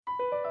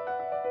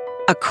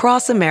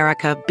Across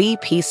America,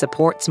 BP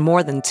supports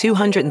more than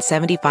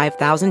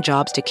 275,000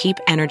 jobs to keep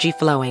energy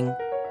flowing.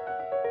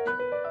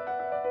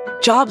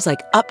 Jobs like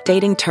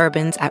updating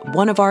turbines at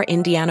one of our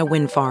Indiana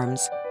wind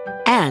farms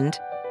and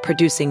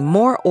producing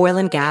more oil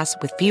and gas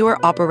with fewer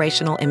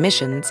operational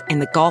emissions in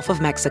the Gulf of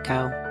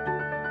Mexico.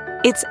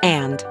 It's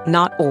and,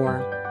 not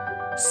or.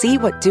 See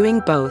what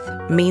doing both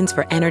means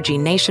for energy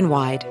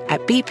nationwide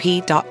at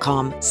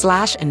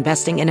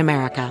bp.com/investing in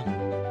America.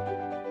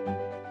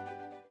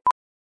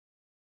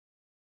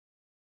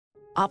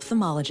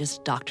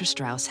 Ophthalmologist Dr.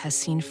 Strauss has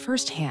seen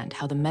firsthand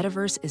how the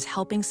metaverse is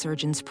helping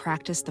surgeons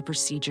practice the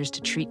procedures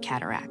to treat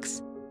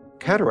cataracts.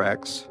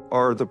 Cataracts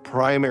are the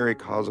primary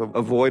cause of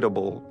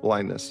avoidable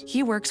blindness.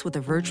 He works with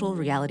a virtual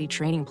reality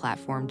training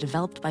platform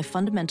developed by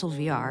Fundamental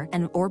VR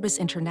and Orbis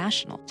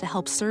International to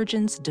help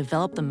surgeons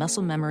develop the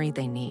muscle memory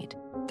they need.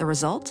 The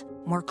result?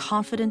 More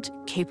confident,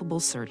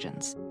 capable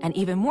surgeons. And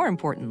even more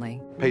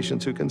importantly,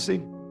 Patients who can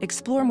see.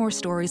 explore more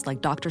stories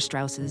like Dr.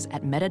 Strauss's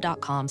at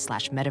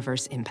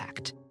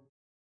meta.com/metaverseimpact.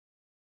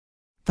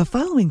 The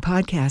following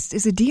podcast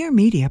is a Dear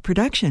Media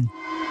production.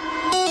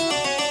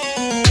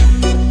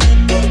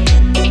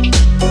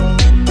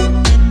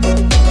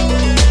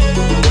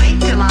 Wait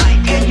till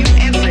I tell you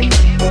everything.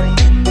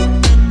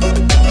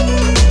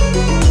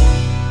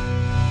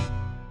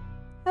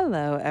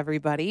 Hello,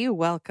 everybody.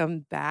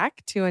 Welcome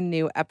back to a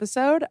new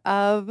episode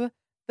of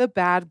The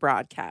Bad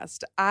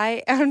Broadcast.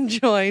 I am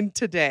joined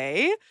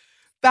today,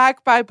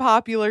 back by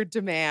popular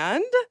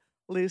demand.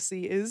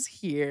 Lucy is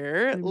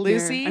here.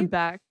 Lucy, I'm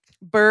back.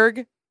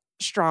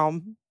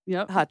 Bergstrom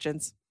Yep.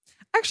 Hutchins.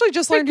 I actually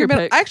just Pick learned your your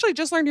middle. pick. I actually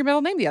just learned your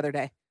middle name the other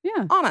day.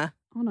 Yeah. Anna.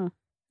 Anna.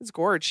 It's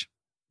gorge.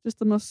 Just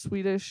the most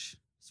Swedish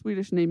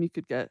name you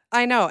could get.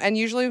 I know. And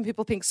usually when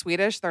people think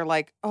Swedish, they're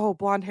like, "Oh,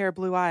 blonde hair,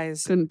 blue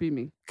eyes." Couldn't be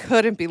me.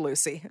 Couldn't be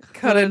Lucy.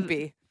 Couldn't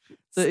be.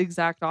 The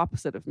exact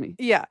opposite of me.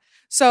 Yeah.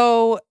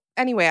 So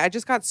anyway, I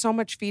just got so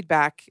much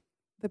feedback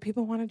that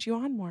people wanted you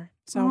on more.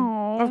 So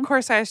Aw. of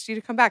course I asked you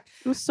to come back.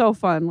 It was so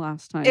fun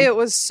last time. It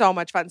was so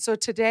much fun. So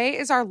today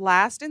is our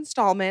last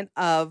installment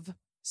of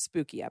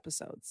spooky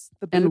episodes.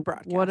 The Boo and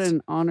Broadcast. what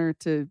an honor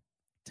to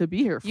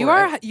be here for you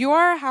it.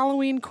 are a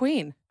Halloween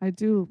queen. I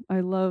do. I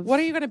love What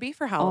are you going to be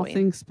for all Halloween?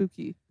 things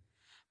spooky.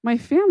 My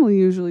family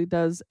usually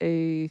does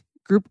a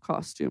group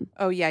costume.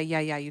 Oh yeah.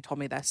 You told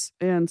me this.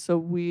 And so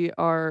we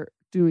are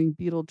doing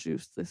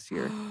Beetlejuice this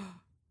year.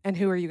 And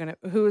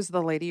who is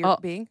the lady you're Oh.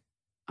 being?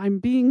 I'm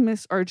being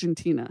Miss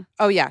Argentina.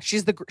 Oh yeah,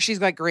 she's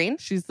like green.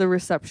 She's the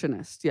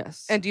receptionist.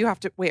 Yes. And do you have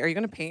to wait? Are you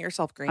going to paint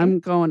yourself green? I'm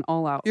going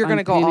all out. You're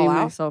gonna I'm go all painting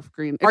out? myself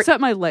green, Are-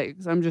 except my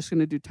legs. I'm just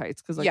gonna do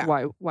tights because, like, Yeah.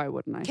 why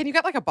wouldn't I? Can you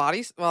get like a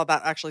body? Well,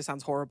 that actually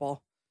sounds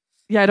horrible.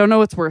 Yeah, I don't know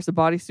what's worse, a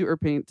bodysuit or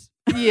paint.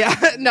 Yeah,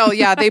 no,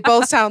 yeah, they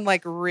both sound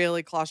like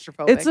really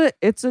claustrophobic.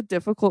 It's a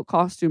difficult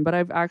costume, but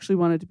I've actually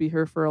wanted to be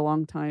her for a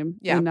long time.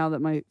 Yeah. And now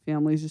that my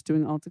family's just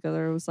doing it all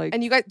together, I was like,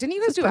 And you guys didn't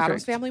you guys This do is Addams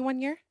perfect. Family one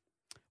year?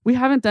 we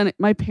haven't done it.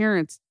 My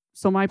parents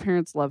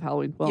love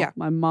Halloween. Well, Yeah.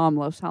 my mom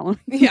loves Halloween.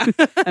 Yeah,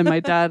 And my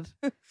dad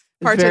is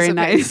very Participates.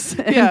 nice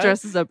and Yeah.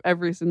 dresses up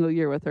every single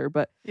year with her.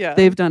 But yeah.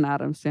 they've done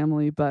Addams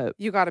Family, but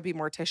You got to be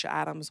Morticia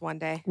Adams one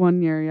day.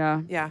 1 year,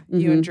 yeah. Yeah,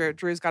 you and Mhm. Drew.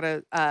 Drew's got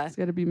to. It's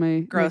got to be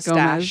my Gross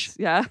Gomez. stash.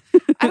 Yeah.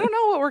 I don't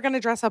know what we're gonna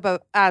dress up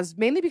as,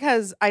 mainly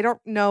because I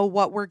don't know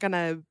what we're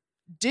gonna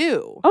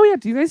do. Oh yeah,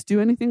 do you guys do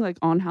anything like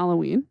on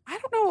Halloween? I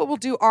don't know what we'll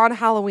do on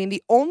Halloween.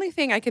 The only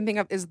thing I can think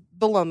of is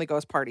the Lonely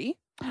Ghost Party.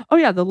 Oh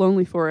yeah, the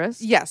Lonely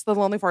Forest. Yes, the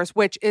Lonely Forest,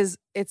 which is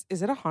it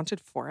a haunted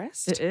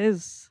forest? It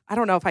is. I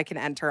don't know if I can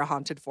enter a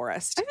haunted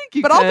forest, I think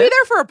you but I'll be could.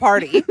 there for a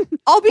party.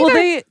 I'll be Well,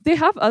 there. they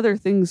have other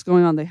things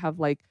going on. They have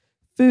like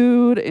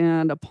food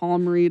and a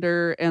palm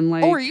reader and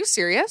like Oh, are you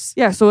serious?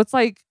 yeah, so it's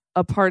like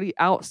a party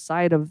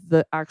outside of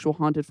the actual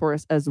haunted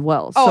forest as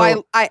well. Oh,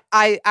 So,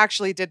 I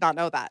actually did not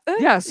know that.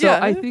 yeah, so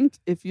I think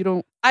if you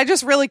don't I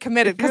just really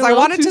committed if you're because a I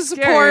little wanted too to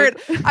support.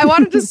 scared- I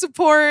wanted to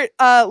support.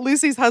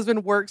 Lucy's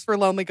husband works for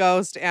Lonely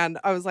Ghost, and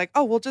I was like,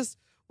 oh, we'll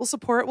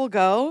support. We'll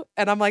go.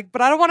 And I'm like,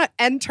 but I don't want to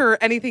enter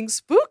anything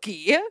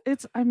spooky.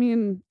 it's I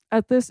mean,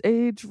 at this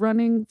age,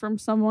 running from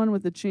someone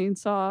with a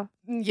chainsaw.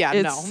 Yeah,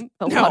 It's no,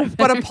 a lot of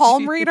but a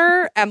palm energy.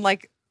 reader and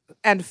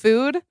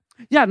food.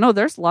 Yeah, no,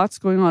 there's lots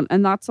going on.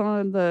 And that's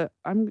on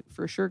I'm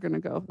for sure gonna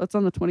go. That's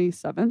on the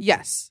 27th.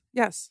 Yes.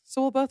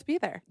 So we'll both be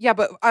there. Yeah,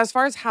 but as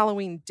far as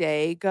Halloween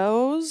day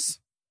goes,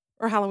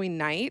 or Halloween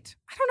night,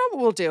 I don't know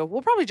what we'll do.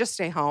 We'll probably just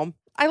stay home.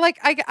 I You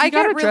get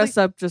gotta really. dress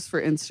up just for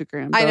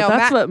Instagram. I though. know,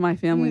 That's Matt- what my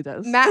family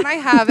does. Matt and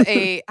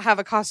I have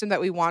a costume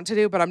that we want to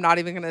do, but I'm not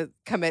even going to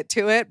commit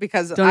to it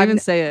because Don't I'm, even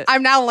say it.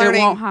 I'm now It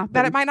learning won't happen.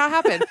 that it might not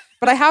happen.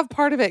 But I have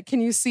part of it.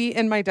 Can you see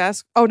in my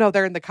desk? Oh no,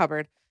 they're in the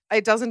cupboard.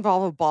 It does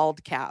involve a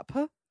bald cap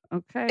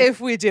Okay. if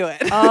we do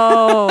it.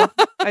 Oh,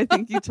 I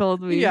think you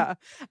told me. Yeah.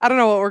 I don't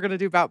know what we're going to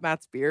do about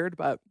Matt's beard,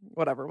 but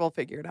whatever. We'll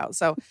figure it out.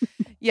 So,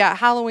 yeah,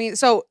 Halloween.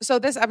 So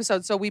this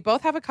episode, so we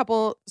both have a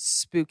couple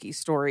spooky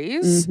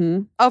stories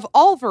Mhm. of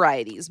all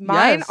varieties.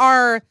 Mine Yes.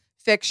 are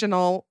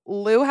fictional.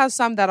 Lou has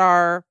some that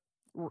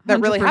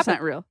really 100%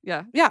 happened. real.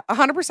 Yeah. Yeah,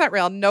 100%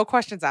 real. No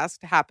questions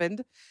asked.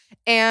 Happened.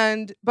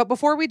 But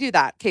before we do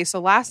that, okay, so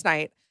last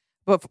night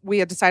but we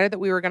had decided that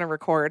we were going to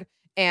record,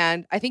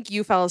 and I think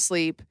you fell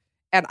asleep.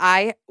 And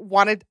I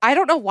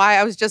don't know why,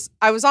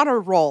 I was on a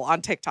roll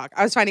on TikTok.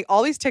 I was finding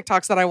all these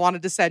TikToks that I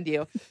wanted to send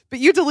you, but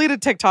you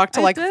deleted TikTok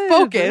to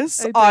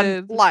focus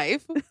on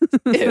life.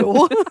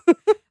 Ew.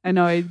 I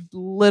know. I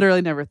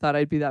literally never thought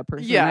I'd be that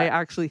person. Yeah. I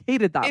actually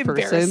hated that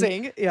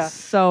Embarrassing. person. Yeah.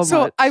 So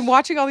much. I'm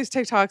watching all these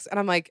TikToks and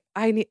I'm like,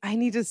 I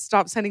need to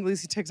stop sending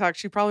Lucy TikToks.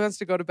 She probably wants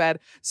to go to bed.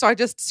 So I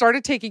just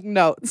started taking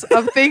notes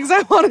of things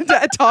I wanted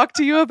to talk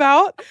to you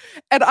about.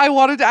 And I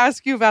wanted to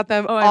ask you about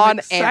them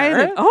on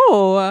air.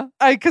 Oh.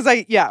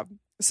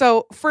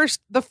 So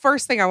the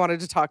first thing I wanted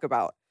to talk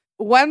about,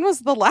 when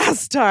was the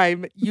last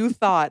time you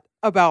thought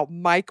about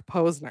Mike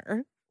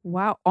Posner?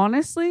 Wow.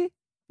 Honestly,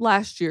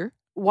 last year.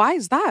 Why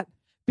is that?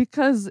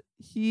 Because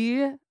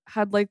he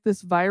had like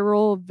this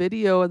viral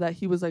video that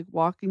he was like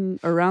walking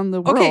around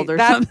the world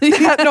something.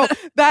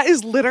 That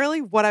is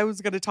literally what I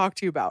was going to talk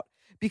to you about,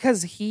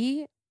 because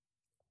he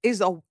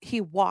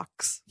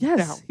walks. Yes.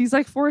 now. He's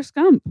like Forrest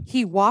Gump.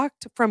 He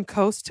walked from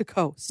coast to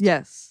coast.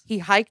 Yes. He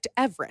hiked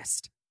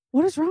Everest.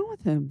 What is wrong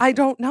with him? I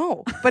don't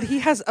know, but he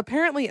has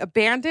apparently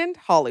abandoned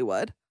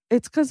Hollywood.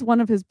 It's because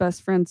one of his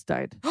best friends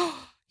died.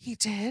 He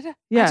did?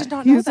 Yeah. I did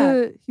not know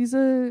that. He's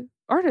a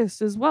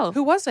artist as well.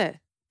 Who was it?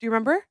 Do you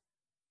remember?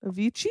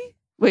 Avicii?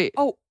 Wait.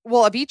 Oh,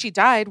 well, Avicii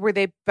died. Were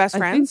they best I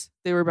think friends?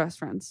 they were best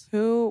friends.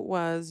 Who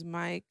was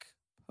Mike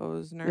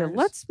Posner's Yeah,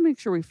 let's make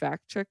sure we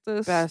fact check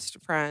this. best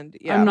friend?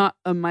 Yeah. I'm not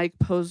a Mike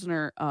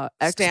Posner Stan?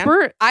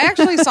 expert. I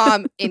actually saw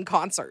him in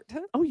concert.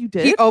 Oh, you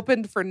did? He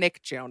opened for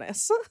Nick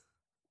Jonas.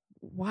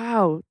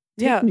 Wow.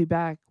 Take Yeah. me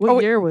back.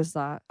 What year was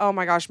that? Oh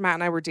my gosh, Matt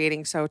and I were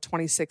dating, so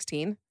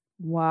 2016.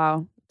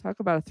 Wow.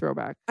 Talk about a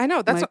throwback. I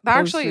know, that Mike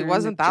actually Posner and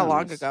wasn't Nick that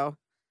long Jonas. ago.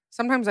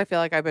 Sometimes I feel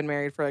like I've been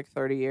married for like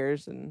 30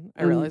 years and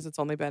I realize it's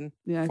only been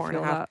Yeah, four I and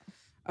feel a half.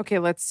 that. Okay,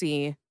 let's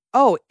see.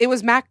 Oh, it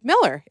was Mac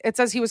Miller. It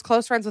says he was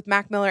close friends with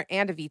Mac Miller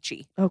and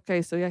Avicii.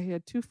 Okay, so yeah, he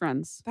had two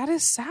friends. That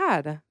is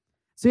sad.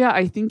 So yeah,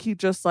 I think he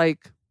just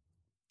like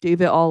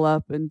gave it all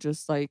up and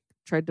just like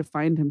tried to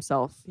find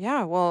himself.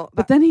 Yeah, well,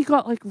 But then he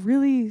got like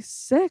really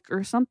sick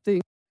or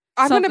something.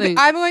 I'm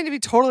going to be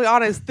totally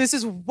honest. This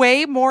is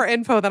way more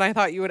info than I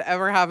thought you would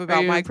ever have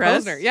about Mike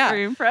Posner. Yeah. Are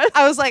you impressed?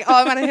 I was like, oh,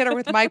 I'm going to hit her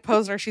with Mike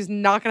Posner. She's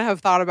not going to have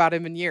thought about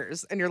him in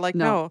years. And you're like,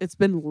 no. It's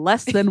been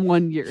less than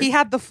 1 year. He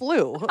had the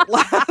flu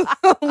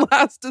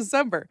last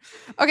December.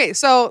 Okay,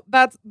 so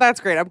that's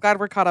great. I'm glad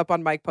we're caught up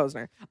on Mike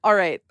Posner. All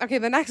right. Okay,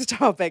 the next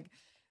topic.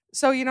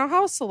 So you know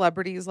how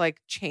celebrities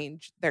like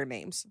change their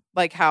names?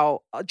 Like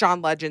how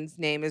John Legend's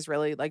name is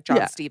really like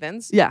John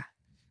Stevens? Yeah.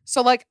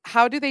 So like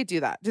how do they do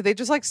that? Do they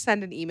just like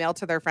send an email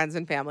to their friends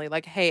and family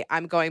like, "Hey,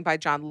 I'm going by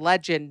John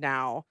Legend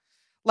now."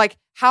 Like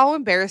how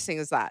embarrassing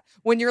is that?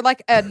 When you're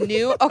like a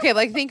new okay,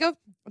 like think of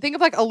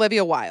like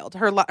Olivia Wilde.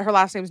 Her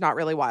last name's not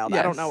really Wilde. Yes.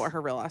 I don't know what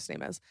her real last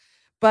name is.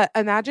 But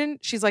imagine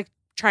she's like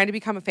trying to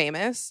become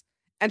famous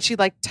and she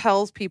like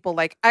tells people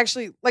like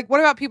actually like what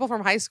about people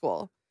from high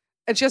school?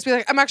 And she has to be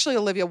like, I'm actually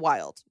Olivia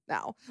Wilde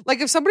now. Like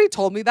if somebody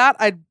told me that,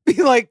 I'd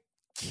be like,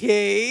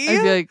 okay.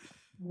 I'd be like,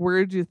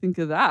 where'd you think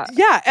of that?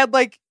 Yeah. And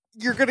like,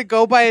 you're going to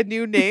go by a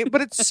new name,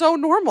 but it's so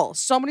normal.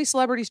 So many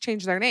celebrities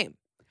change their name.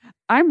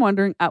 I'm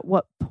wondering at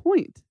what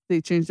point they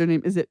change their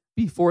name. Is it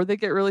before they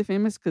get really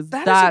famous? Because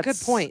That's a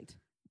good point.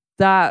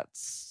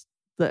 That's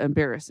the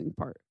embarrassing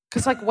part.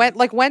 Because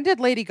when did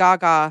Lady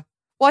Gaga?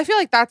 Well, I feel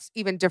like that's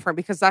even different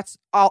because that's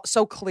all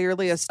so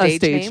clearly a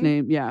stage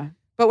name. Yeah.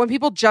 But when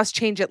people just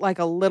change it like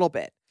a little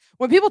bit,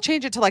 when people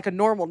change it to like a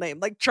normal name,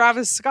 like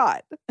Travis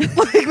Scott,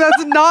 like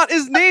that's not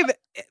his name,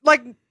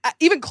 like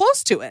even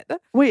close to it.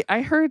 Wait,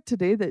 I heard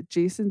today that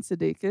Jason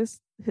Sudeikis,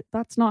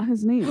 that's not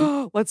his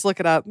name. Let's look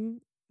it up.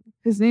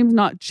 His name's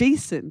not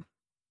Jason.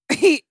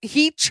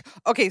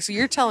 Okay, so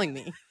you're telling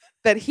me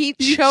that he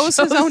chose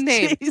his own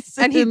name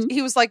Jason. and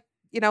he was like,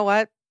 you know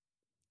what?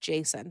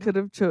 Jason. Could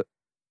have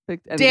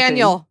picked anything.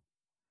 Daniel.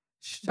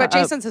 Shut But up.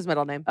 Jason's his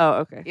middle name. Oh,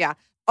 okay. Yeah.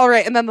 All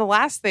right. And then the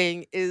last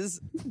thing is,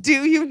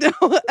 do you know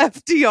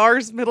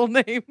FDR's middle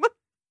name?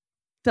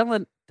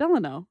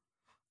 Delano.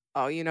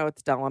 Oh, you know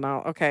it's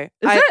Delano. Okay.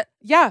 Is it?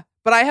 Yeah.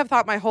 But I have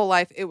thought my whole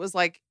life it was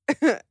like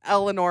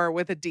Eleanor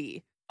with a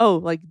D. Oh,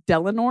 like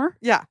Delanor?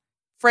 Yeah.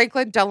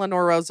 Franklin Delano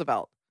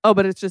Roosevelt. Oh,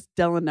 but it's just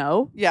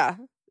Delano? Yeah.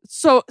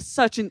 So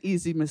such an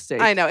easy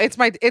mistake. I know. It's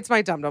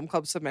my Dum Dum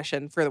Club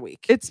submission for the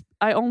week.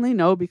 I only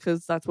know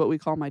because that's what we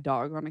call my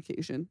dog on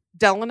occasion.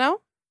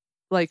 Delano?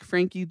 Like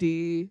Frankie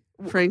D,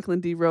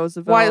 Franklin D.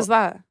 Roosevelt. Why is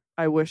that?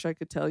 I wish I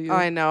could tell you.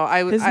 I know.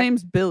 His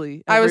name's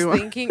Billy. I was everyone.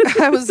 thinking,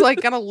 I was like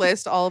going to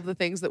list all of the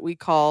things that we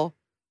call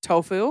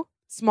tofu,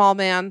 small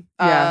man,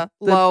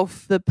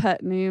 loaf. The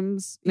pet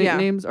names,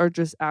 nicknames are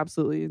just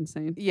absolutely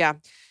insane. Yeah.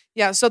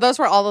 Yeah. So those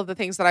were all of the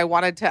things that I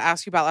wanted to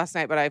ask you about last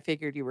night, but I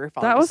figured you were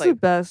falling That was the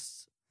asleep.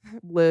 best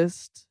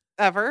list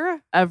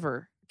Ever?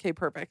 ever. Okay,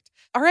 perfect.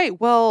 All right.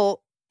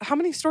 Well, how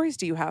many stories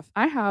do you have?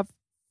 I have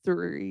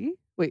 3.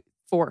 Wait,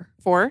 4.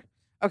 4?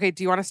 Okay,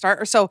 do you want to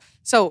start? Or so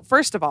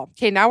first of all,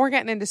 okay, now we're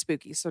getting into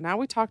spookies. So now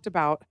we talked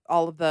about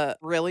all of the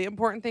really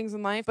important things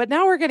in life, but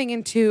now we're getting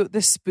into the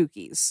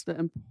spookies. The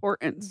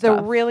important The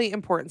stuff. really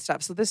important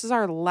stuff. So this is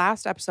our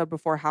last episode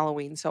before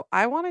Halloween. So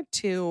I wanted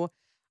to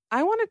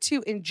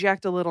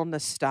inject a little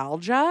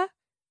nostalgia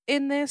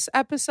in this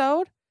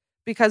episode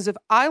because if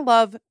I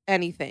love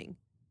anything,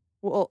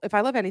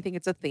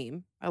 it's a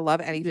theme. I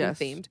love anything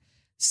themed.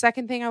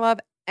 Second thing I love,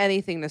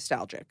 anything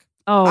nostalgic.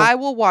 Oh, I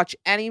will watch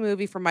any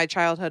movie from my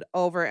childhood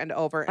over and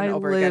over and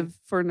over again. I live again.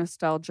 for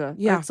nostalgia.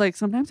 Yeah. It's like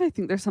sometimes I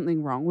think there's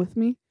something wrong with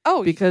me.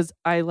 Oh, because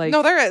I like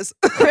no, there is.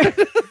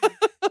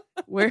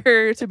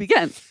 where to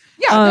begin.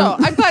 Yeah,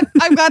 no,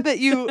 I'm glad that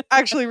you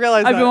actually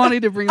realized I've that. been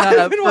wanting to bring that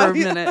up for a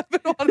minute.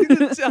 I've been wanting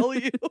to tell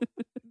you.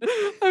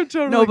 I'm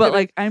totally No, but kidding.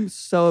 like I'm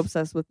so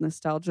obsessed with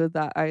nostalgia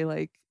that I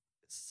like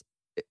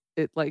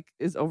it like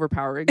is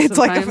overpowering. It's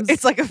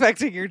sometimes. like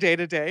affecting your day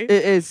to day. It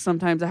is.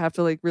 Sometimes I have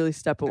to like really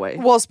step away.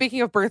 Well,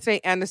 speaking of birthday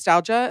and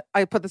nostalgia,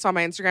 I put this on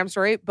my Instagram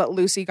story, but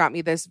Lucy got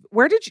me this.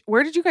 Where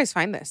did you guys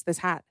find this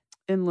hat?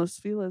 In Los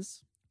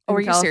Feliz. Oh,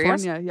 in are you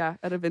serious? California, yeah,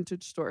 at a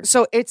vintage store.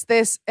 So it's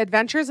this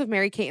Adventures of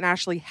Mary Kate and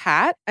Ashley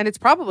hat, and it's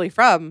probably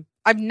from.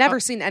 I've never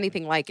seen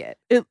anything like it.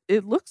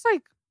 It looks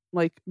like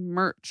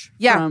merch.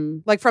 Yeah,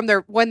 from, like from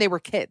when they were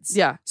kids.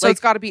 yeah. So like,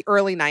 it's got to be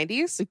early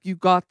 90s. like you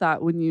got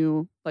that when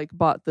you like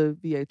bought the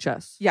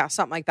VHS. Yeah,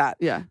 something like that.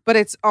 Yeah. But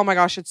it's, oh my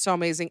gosh, it's so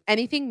amazing.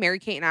 Anything Mary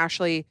Kate and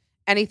Ashley,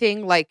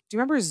 anything like, do you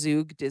remember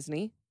Zoog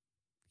Disney?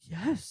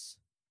 Yes.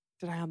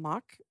 Did I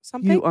unlock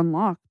something? You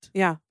unlocked.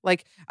 Yeah.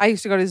 Like I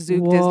used to go to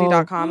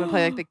zoogdisney.com and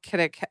play like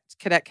the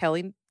Cadet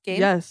Kelly game.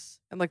 Yes.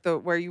 And like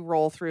where you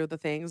roll through the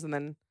things and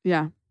then,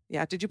 Yeah.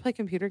 yeah. Did you play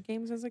computer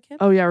games as a kid?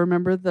 Oh yeah,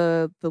 remember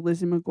the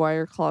Lizzie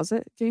McGuire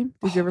closet game?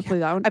 Did you ever play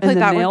that one? I played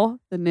and that one.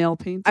 The nail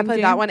painting. I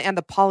played that one and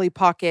the Polly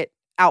Pocket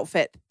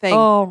outfit thing.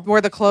 Oh, where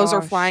the clothes are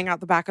gosh. flying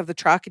out the back of the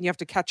truck and you have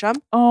to catch them.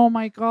 Oh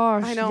my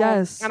gosh. I know.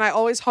 Yes. And I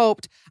always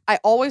hoped.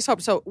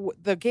 So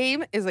the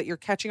game is that you're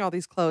catching all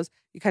these clothes.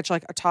 You catch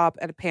like a top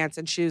and a pants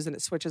and shoes and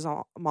it switches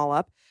them all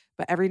up.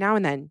 But every now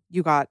and then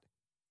you got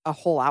a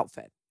whole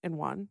outfit in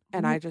one.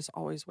 And I just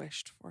always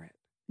wished for it.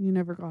 You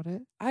never got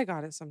it? I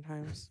got it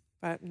sometimes,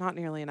 but not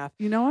nearly enough.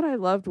 You know what I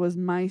loved was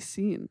My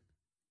Scene.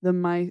 Do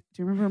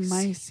you remember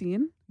My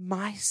Scene?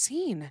 My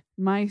Scene.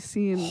 My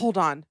Scene. Hold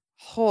on.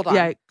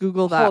 Yeah,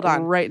 Google that Hold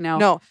on. right now.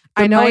 No,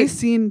 The I know. My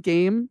Scene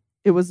game,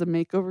 it was a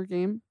makeover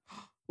game,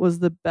 was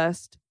the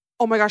best.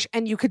 Oh my gosh.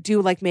 And you could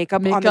do like makeup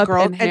on the Makeup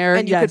girl and hair,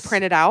 and you could yes.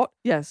 print it out.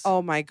 Yes.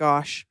 Oh my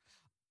gosh.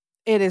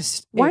 It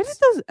is. Why it's-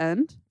 did those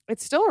end?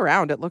 It's still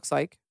around, it looks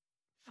like.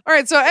 All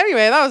right, so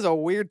anyway, that was a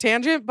weird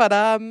tangent, but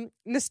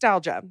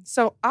nostalgia.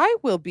 So I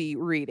will be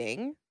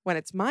reading, when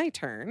it's my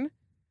turn,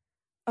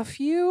 a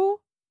few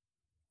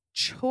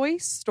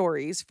choice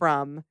stories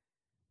from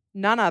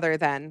none other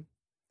than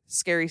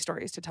Scary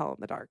Stories to Tell in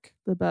the Dark.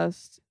 The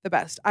best. The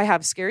best. I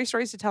have Scary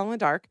Stories to Tell in the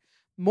Dark,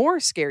 More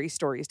Scary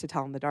Stories to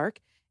Tell in the Dark,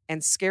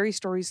 and Scary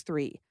Stories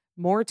 3,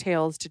 More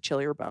Tales to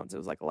Chill Your Bones. It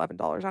was like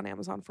 $11 on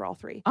Amazon for all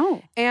three.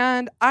 Oh.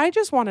 And I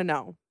just want to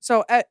know.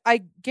 So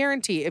I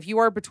guarantee if you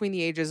are between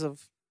the ages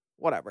of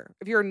whatever,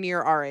 if you're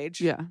near our age,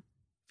 Yeah.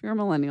 If you're a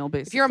millennial,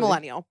 basically. if you're a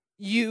millennial,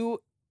 you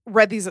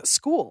read these at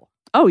school.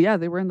 Oh, yeah.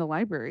 They were in the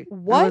library. I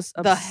What was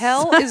the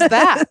hell is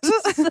that?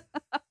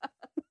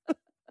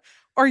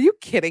 Are you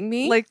kidding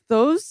me? Like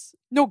those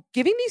no,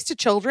 giving these to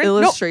children?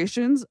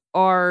 illustrations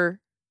are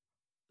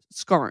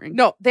scarring.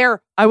 No,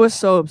 I was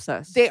so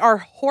obsessed. they are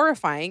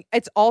horrifying.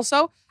 It's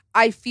also,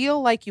 I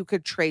feel like you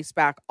could trace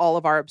back all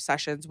of our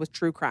obsessions with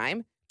true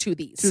crime to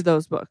these. to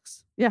those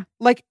books. Yeah.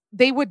 Like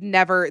they would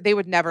never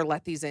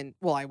let these in.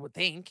 Well, I would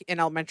think in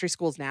elementary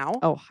schools now.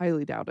 Oh,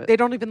 highly doubt it. They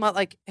don't even let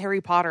like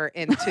Harry Potter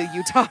into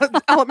Utah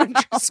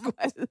elementary school.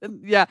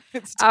 Yeah,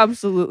 It's,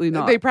 absolutely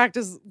not. they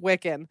practice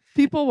Wiccan.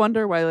 People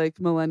wonder why like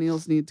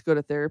millennials need to go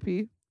to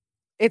therapy.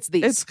 It's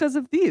these. It's because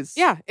of these.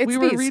 Yeah, it's we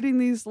were these. reading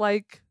these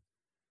like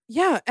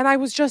Yeah, and I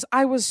was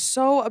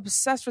so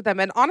obsessed with them.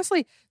 And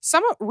honestly,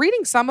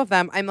 reading some of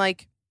them, I'm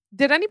like,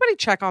 did anybody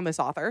check on this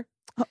author?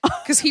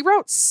 Because he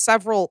wrote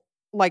several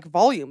like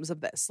volumes of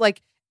this.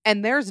 Like,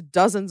 and there's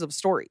dozens of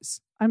stories.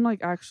 I'm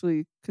like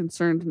actually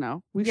concerned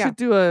now. We Yeah. should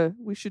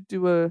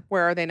do a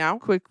Where are they now?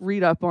 quick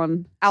read up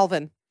on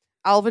Alvin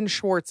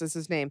Schwartz is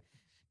his name.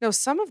 No,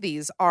 some of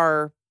these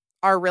are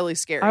really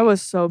scary. I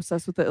was so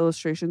obsessed with the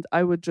illustrations.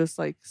 I would just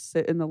like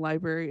sit in the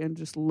library and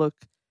just look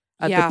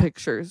at Yeah. the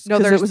pictures. No,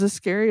 because there's- it was the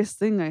scariest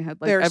thing I had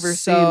like They're ever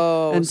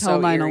so, seen so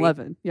until eerie.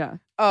 9/11. Yeah.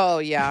 Oh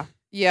yeah.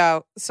 Yeah.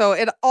 So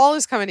it all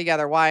is coming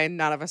together why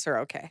none of us are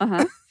okay.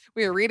 Uh-huh.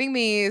 We are reading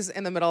these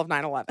in the middle of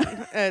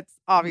 9/11. It's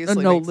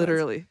obviously no, makes sense.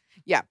 literally.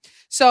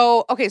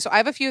 So, okay, so I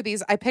have a few of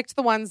these. I picked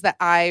the ones that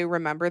I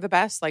remember the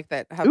best, like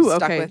that have Ooh,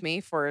 stuck okay. with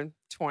me for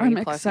 20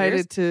 I'm plus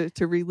years. excited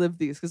to relive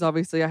these because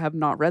obviously I have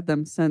not read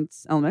them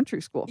since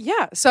elementary school.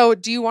 Yeah. So,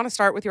 do you want to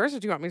start with yours or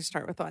do you want me to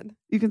start with one?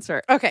 You can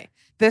start. Okay.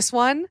 This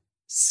one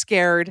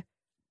scared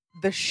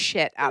the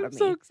shit out of I'm me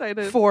so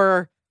excited.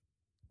 for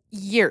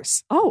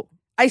years. Oh,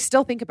 I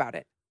still think about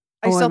it.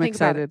 I'm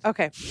excited.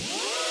 Okay.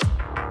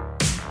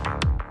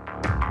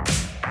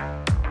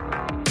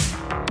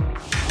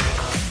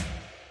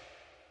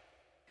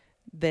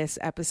 This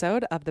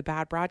episode of the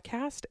Bad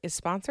Broadcast is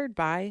sponsored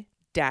by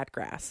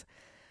Dadgrass.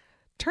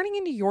 Turning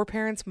into your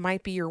parents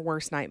might be your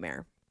worst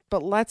nightmare,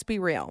 but let's be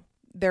real.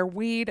 Their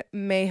weed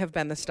may have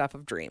been the stuff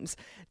of dreams.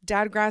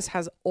 Dadgrass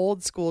has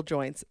old school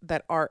joints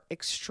that are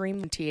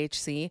extreme in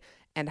THC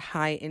and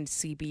high in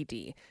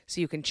CBD, so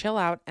you can chill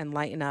out and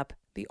lighten up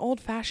the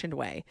old-fashioned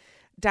way.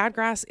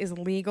 Dadgrass is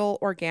legal,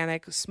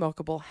 organic,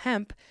 smokable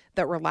hemp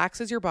that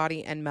relaxes your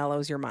body and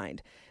mellows your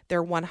mind.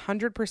 Their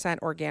 100%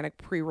 organic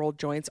pre-rolled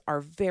joints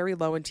are very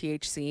low in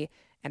THC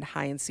and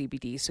high in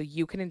CBD, so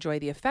you can enjoy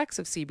the effects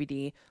of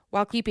CBD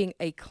while keeping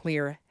a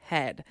clear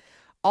head.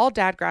 All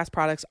Dadgrass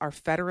products are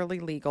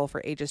federally legal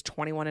for ages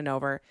 21 and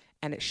over,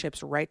 and it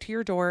ships right to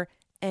your door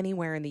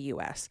anywhere in the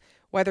U.S.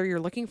 Whether you're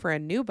looking for a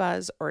new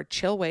buzz or a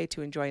chill way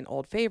to enjoy an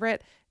old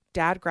favorite,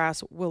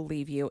 Dadgrass will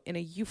leave you in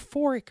a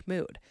euphoric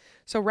mood.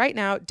 So right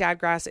now,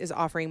 Dadgrass is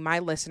offering my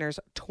listeners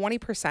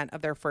 20%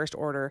 of their first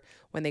order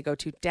when they go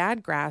to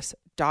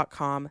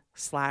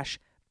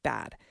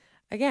dadgrass.com/bad.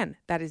 Again,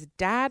 that is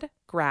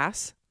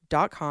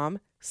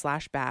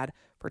dadgrass.com/bad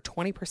for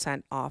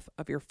 20% off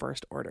of your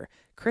first order.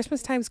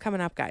 Christmas time's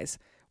coming up, guys.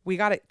 We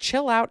got to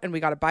chill out and we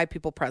got to buy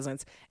people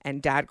presents,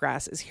 and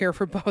Dadgrass is here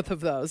for both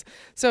of those.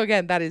 So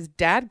again, that is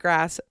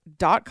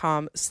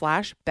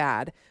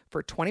dadgrass.com/bad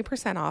for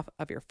 20% off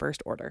of your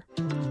first order.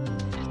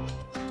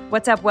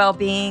 What's up,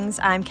 well-beings?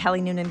 I'm Kelly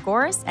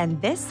Noonan-Goris,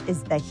 and this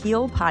is the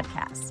Heal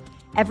Podcast.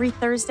 Every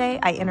Thursday,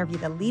 I interview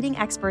the leading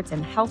experts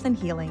in health and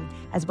healing,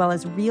 as well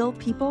as real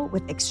people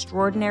with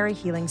extraordinary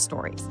healing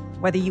stories.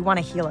 Whether you want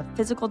to heal a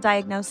physical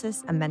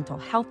diagnosis, a mental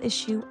health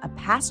issue, a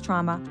past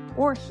trauma,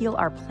 or heal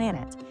our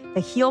planet, the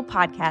Heal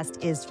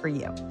Podcast is for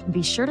you. And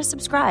be sure to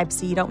subscribe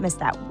so you don't miss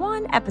that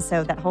one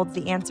episode that holds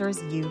the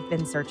answers you've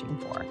been searching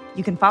for.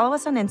 You can follow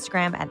us on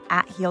Instagram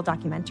at Heal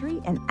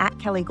Documentary and at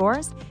Kelly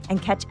Goris,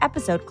 and catch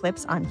episode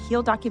clips on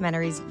Heal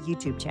Documentary's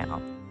YouTube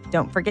channel.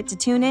 Don't forget to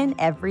tune in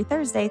every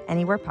Thursday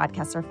anywhere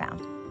podcasts are found.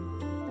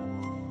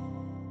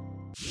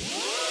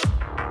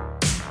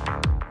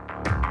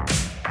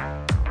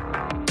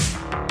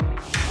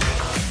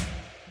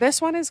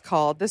 This one is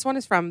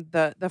from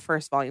the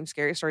first volume,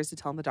 Scary Stories to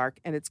Tell in the Dark,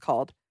 and it's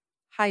called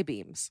High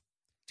Beams.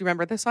 Do you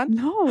remember this one?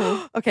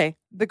 No. Okay.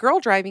 The girl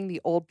driving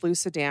the old blue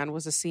sedan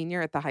was a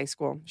senior at the high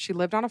school. She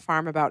lived on a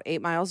farm about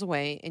 8 miles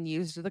away and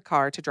used the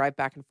car to drive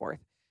back and forth.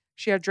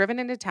 She had driven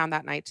into town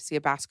that night to see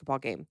a basketball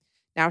game.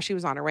 Now she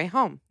was on her way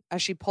home.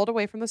 As she pulled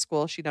away from the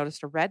school, she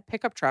noticed a red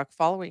pickup truck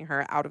following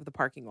her out of the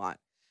parking lot.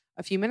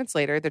 A few minutes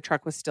later, the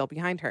truck was still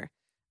behind her.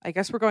 I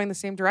guess we're going the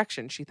same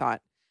direction, she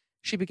thought.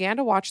 She began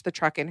to watch the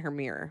truck in her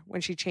mirror.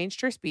 When she changed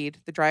her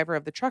speed, the driver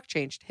of the truck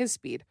changed his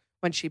speed.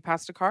 When she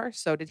passed a car,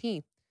 so did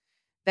he.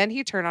 Then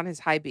he turned on his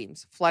high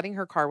beams, flooding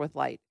her car with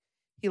light.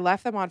 He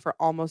left them on for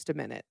almost a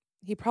minute.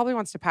 He probably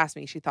wants to pass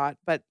me, she thought,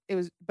 but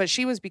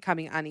she was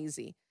becoming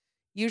uneasy.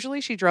 Usually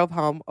she drove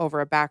home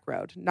over a back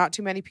road. Not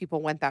too many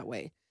people went that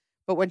way.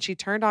 But when she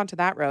turned onto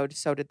that road,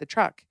 so did the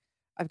truck.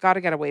 I've got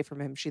to get away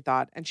from him, she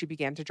thought, and she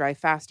began to drive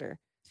faster.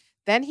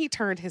 Then he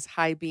turned his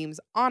high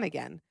beams on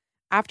again.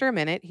 After a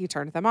minute, he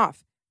turned them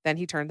off. Then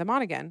he turned them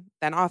on again,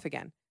 then off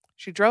again.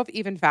 She drove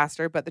even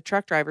faster, but the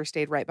truck driver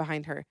stayed right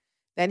behind her.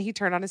 Then he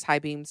turned on his high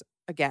beams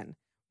again.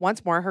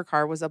 Once more, her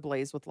car was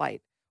ablaze with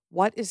light.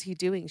 What is he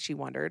doing, she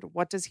wondered.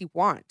 What does he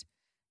want?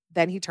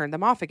 Then he turned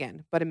them off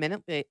again, but a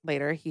minute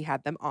later, he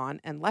had them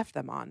on and left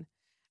them on.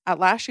 At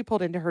last, she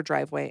pulled into her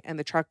driveway, and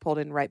the truck pulled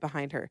in right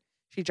behind her.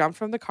 She jumped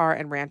from the car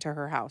and ran to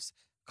her house.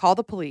 Call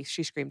the police,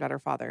 she screamed at her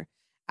father.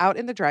 Out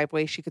in the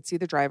driveway, she could see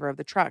the driver of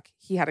the truck.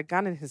 He had a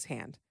gun in his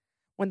hand.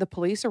 When the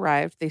police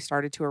arrived, they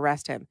started to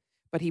arrest him,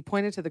 but he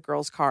pointed to the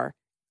girl's car.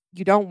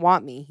 You don't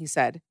want me, he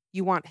said.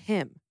 You want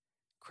him.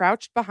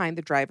 Crouched behind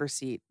the driver's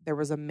seat, there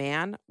was a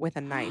man with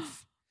a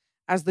knife.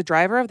 As the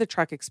driver of the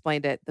truck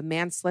explained it, the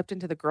man slipped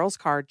into the girl's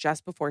car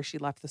just before she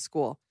left the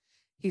school.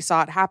 He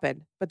saw it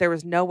happen, but there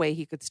was no way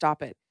he could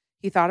stop it.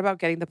 He thought about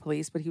getting the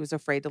police, but he was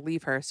afraid to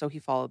leave her, so he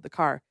followed the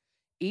car.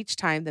 Each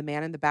time the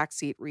man in the back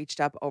seat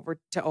reached up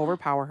to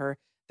overpower her,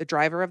 the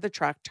driver of the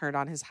truck turned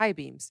on his high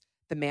beams.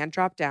 The man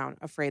dropped down,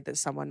 afraid that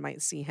someone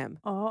might see him.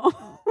 Oh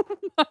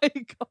my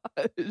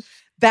gosh.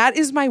 That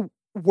is my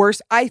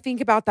worst. I think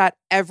about that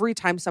every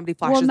time somebody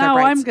flashes their brights.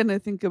 brights. I'm going to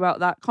think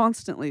about that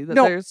constantly.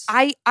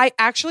 I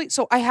actually,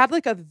 so I had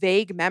like a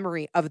vague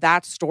memory of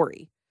that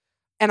story,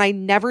 and I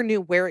never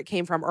knew where it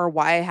came from or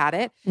why I had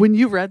it. When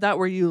you read that,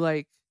 were you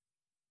like,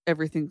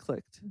 everything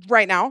clicked?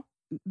 Right now?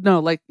 No,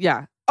 like,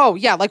 yeah. Oh,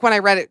 yeah. Like when I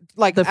read it,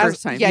 like the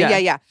first time.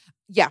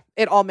 Yeah,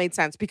 it all made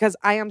sense because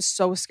I am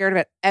so scared of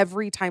it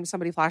every time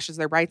somebody flashes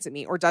their brights at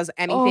me or does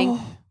anything.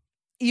 Oh.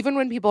 Even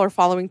when people are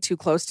following too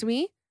close to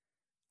me,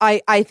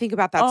 I think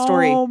about that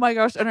story. Oh my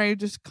gosh. And are you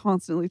just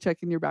constantly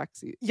checking your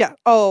backseat? Yeah.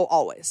 Oh,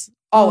 always.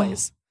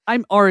 Always.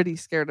 I'm already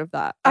scared of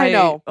that. I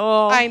know.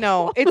 I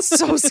know. It's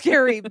so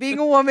scary. Being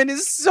a woman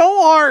is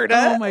so hard.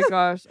 Oh my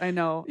gosh. I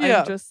know.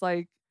 Yeah. I'm just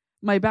like,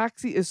 my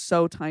backseat is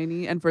so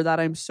tiny. And for that,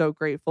 I'm so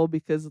grateful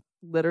because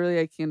literally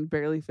I can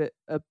barely fit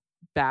a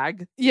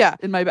bag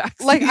in my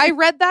backseat. Like I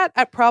read that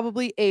at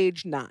probably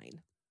age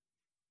 9.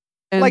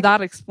 And like,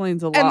 that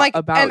explains a lot and like,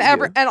 about and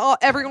you.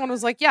 everyone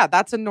was like, yeah,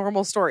 that's a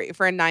normal story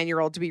for a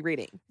 9-year-old to be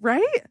reading.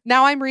 Right?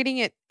 Now I'm reading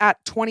it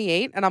at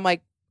 28 and I'm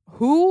like,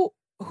 who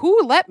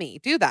let me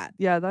do that?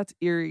 Yeah, that's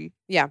eerie.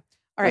 Yeah.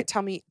 All right,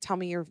 tell me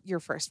your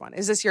first one.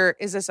 Is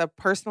this a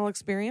personal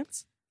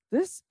experience?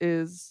 This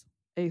is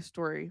a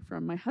story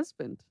from my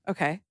husband.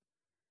 Okay.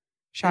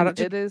 Shout out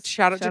to Drew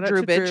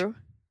Bitch.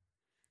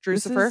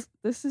 Drucifer.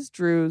 This is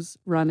Drew's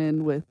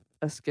run-in with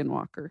a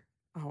skinwalker.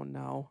 Oh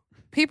no.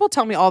 People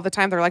tell me all the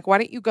time, they're like, why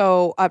don't you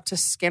go up to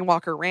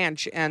Skinwalker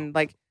Ranch and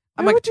like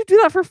Why would you do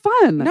that for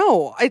fun?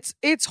 No,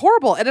 it's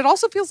horrible. And it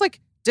also feels like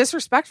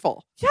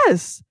disrespectful.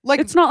 Yes. Like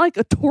it's not like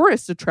a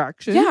tourist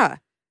attraction. Yeah.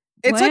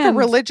 It's like a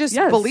religious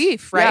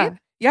belief, right?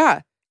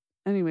 Yeah.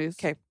 Anyways,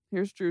 okay.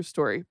 Here's Drew's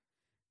story.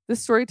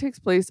 This story takes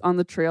place on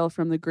the trail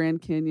from the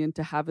Grand Canyon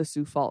to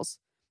Havasu Falls.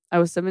 I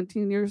was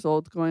 17 years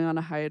old going on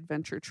a high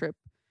adventure trip.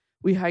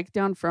 We hiked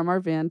down from our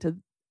van to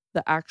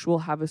the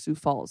actual Havasu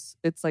Falls.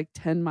 It's like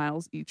 10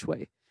 miles each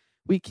way.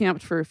 We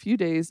camped for a few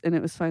days and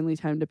it was finally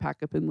time to pack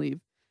up and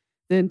leave.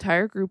 The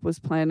entire group was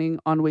planning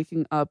on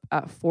waking up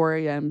at 4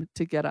 a.m.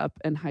 to get up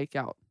and hike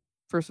out.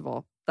 First of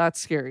all,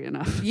 that's scary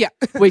enough. Yeah.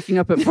 Waking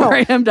up at 4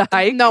 a.m. to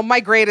hike. No, my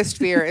greatest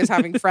fear is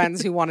having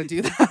friends who want to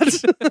do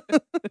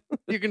that.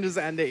 You can just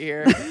end it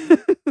here.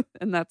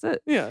 And that's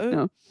it. Yeah.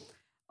 No.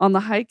 On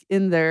the hike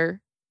in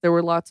there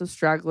were lots of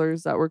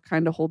stragglers that were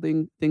kind of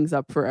holding things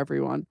up for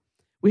everyone.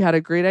 We had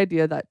a great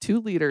idea that 2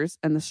 leaders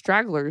and the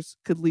stragglers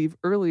could leave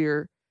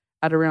earlier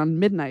at around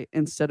midnight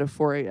instead of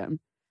 4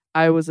 a.m.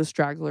 I was a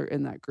straggler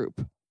in that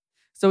group.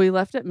 So we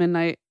left at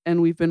midnight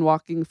and we've been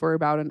walking for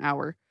about an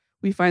hour.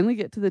 We finally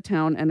get to the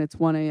town and it's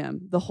 1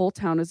 a.m. The whole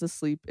town is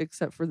asleep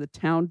except for the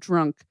town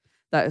drunk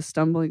that is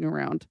stumbling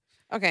around.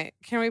 Okay,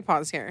 can we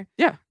pause here?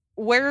 Yeah.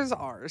 Where's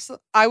ours?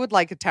 I would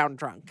like a town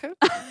drunk.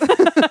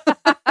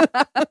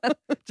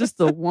 Just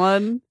the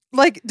one.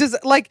 Like,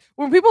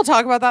 when people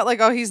talk about that, like,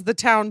 oh, he's the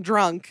town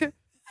drunk.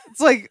 It's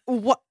like,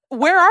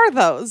 where are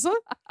those?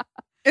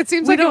 It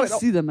seems we like don't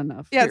see them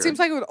enough. Yeah, here. it seems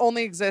like it would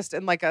only exist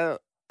in like a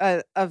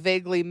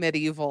vaguely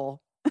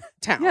medieval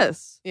town.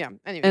 Yes. Yeah.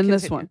 Anyway, and continue.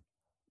 this one.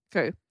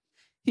 Okay.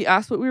 He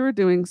asked what we were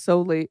doing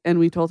so late, and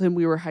we told him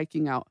we were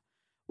hiking out.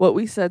 What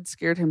we said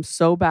scared him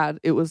so bad,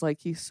 it was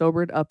like he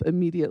sobered up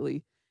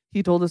immediately.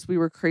 He told us we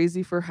were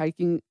crazy for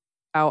hiking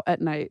out at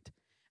night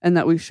and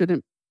that we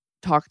shouldn't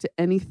talk to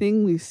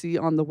anything we see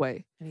on the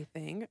way.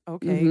 Anything?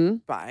 Okay.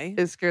 Mhm. Bye.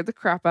 It scared the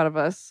crap out of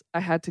us.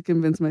 I had to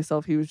convince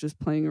myself he was just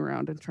playing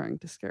around and trying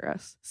to scare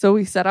us. So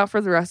we set out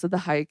for the rest of the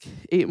hike,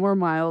 8 more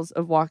miles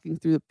of walking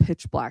through the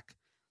pitch black.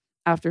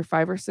 After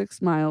 5 or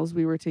 6 miles,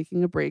 we were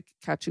taking a break,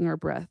 catching our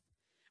breath.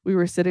 We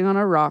were sitting on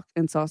a rock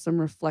and saw some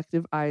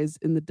reflective eyes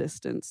in the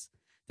distance.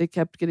 They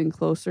kept getting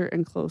closer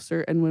and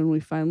closer, and when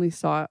we finally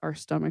saw it, our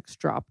stomachs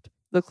dropped.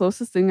 The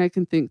closest thing I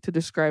can think to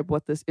describe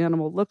what this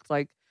animal looked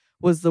like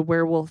was the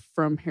werewolf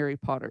from Harry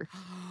Potter.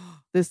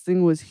 This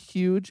thing was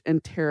huge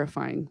and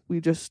terrifying.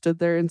 We just stood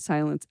there in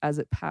silence as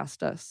it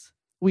passed us.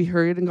 We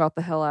hurried and got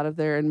the hell out of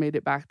there and made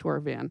it back to our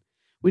van.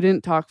 We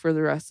didn't talk for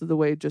the rest of the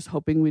way, just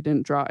hoping we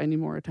didn't draw any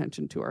more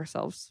attention to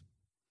ourselves.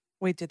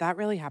 Wait, did that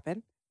really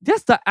happen?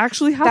 Yes, that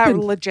actually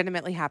happened. That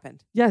legitimately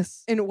happened.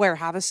 Yes. In where?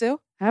 Havasu?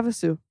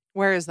 Havasu.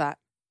 Where is that?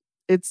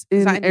 It's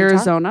Is in that in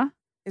Arizona. Utah?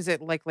 Is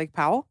it like Lake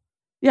Powell?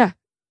 Yeah.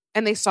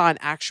 And they saw an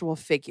actual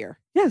figure.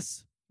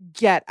 Yes.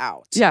 Get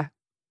out. Yeah.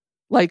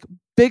 Like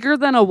bigger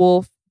than a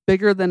wolf,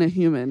 bigger than a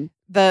human.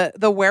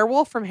 The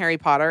werewolf from Harry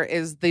Potter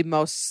is the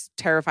most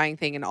terrifying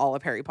thing in all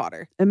of Harry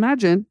Potter.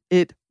 Imagine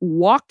it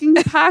walking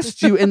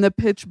past you in the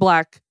pitch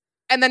black.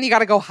 And then you got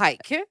to go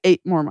hike.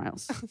 8 more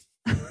miles.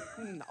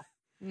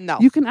 No.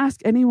 You can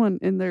ask anyone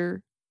in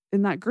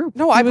that group.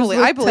 No, I believe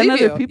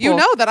you. People. You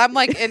know that I'm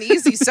like an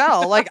easy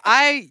sell. Like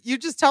you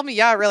just tell me,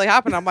 yeah, it really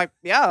happened. I'm like,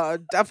 yeah,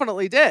 it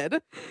definitely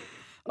did.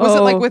 Was it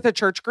like with a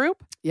church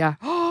group? Yeah.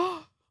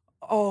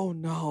 Oh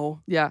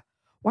no. Yeah.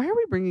 Why are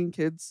we bringing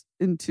kids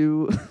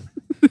into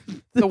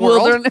the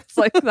world wilderness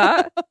like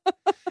that?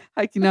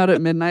 Hiking out at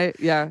midnight.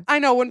 Yeah. I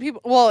know when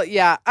people. Well,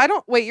 yeah. I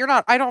don't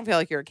feel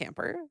like you're a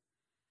camper.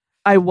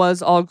 I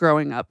was all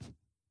growing up.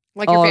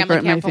 Like your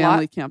family camped a lot? My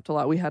family camped a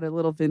lot. We had a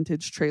little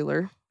vintage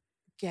trailer.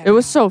 Get it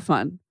was out. so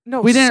fun.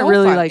 No, we didn't so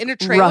really fun. like in a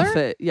trailer? rough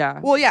it.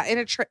 Yeah. Well, yeah.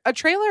 In a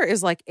trailer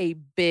is like a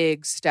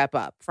big step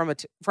up from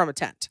a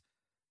tent.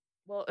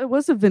 Well, it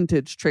was a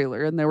vintage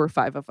trailer, and there were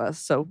 5 of us,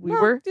 so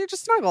you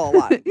just snuggle a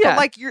lot. Yeah.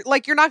 But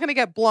you're not going to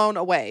get blown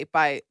away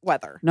by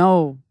weather.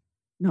 No.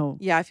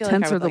 Yeah, I feel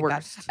Tents like I would are the like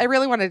worst. that. I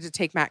really wanted to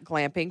take Matt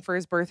glamping for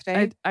his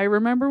birthday. I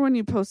remember when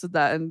you posted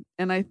that,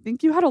 and I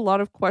think you had a lot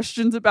of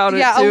questions about it.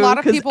 Yeah, too, a lot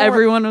of people.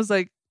 Everyone was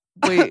like,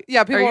 "Wait,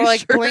 yeah, people were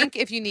like, sure? blink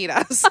if you need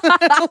us."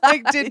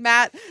 Like, did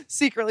Matt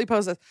secretly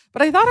post this?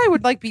 But I thought I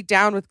would like be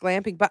down with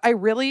glamping. But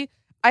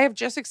I have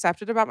just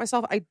accepted about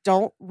myself. I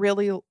don't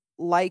really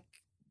like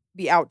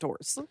the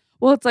outdoors.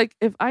 Well, it's like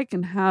if I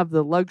can have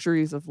the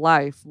luxuries of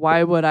life,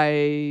 why would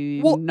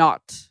I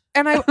not?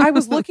 And I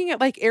was looking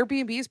at like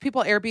Airbnbs,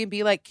 people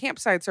Airbnb like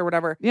campsites or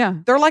whatever. Yeah.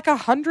 They're like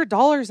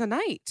 $100 a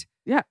night.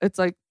 Yeah. It's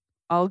like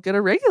I'll get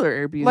a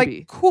regular Airbnb.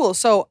 Like, cool.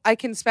 So I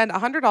can spend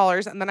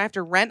 $100 and then I have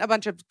to rent a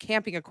bunch of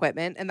camping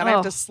equipment and then I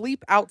have to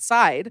sleep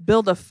outside,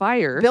 build a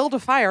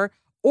fire,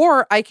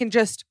 or I can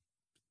just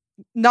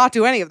not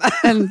do any of that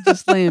and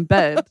just lay in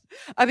bed.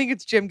 I think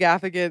it's Jim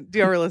Gaffigan. Do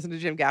you ever listen to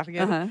Jim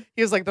Gaffigan? Uh-huh.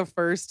 He was like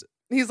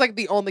he's like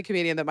the only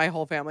comedian that my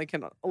whole family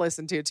can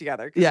listen to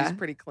together because he's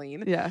pretty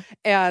clean. Yeah.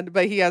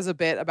 But he has a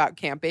bit about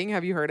camping.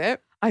 Have you heard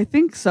it? I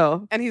think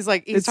so. And he's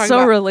like, it's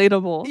so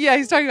relatable. Yeah,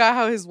 he's talking about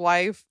how his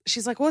wife,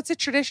 she's like, well, it's a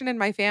tradition in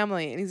my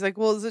family. And he's like,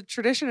 well, it's a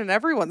tradition in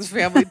everyone's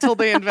family till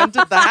they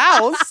invented the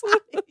house.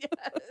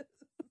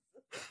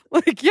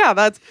 Like, yeah,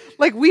 that's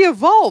like we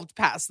evolved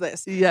past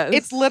this. Yes.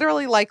 It's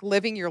literally like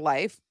living your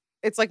life.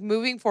 It's like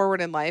moving forward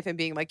in life and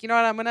being like, you know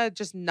what,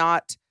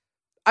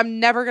 I'm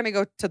never going to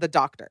go to the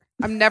doctor.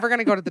 I'm never going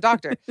to go to the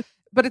doctor.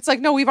 But it's like,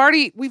 no,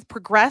 we've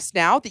progressed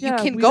now that you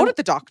can go to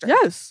the doctor.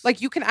 Yes.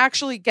 Like you can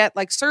actually get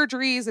like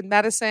surgeries and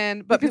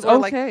medicine, but it's people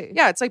are okay. like,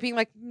 yeah, it's like being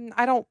like,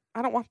 I don't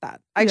want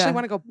that. I actually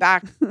want to go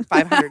back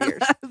 500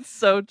 years. That's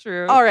so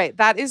true. All right.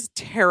 That is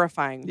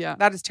terrifying. Yeah.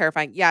 That is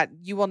terrifying. Yeah.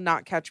 You will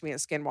not catch me at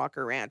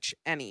Skinwalker Ranch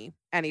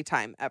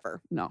anytime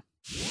ever. No.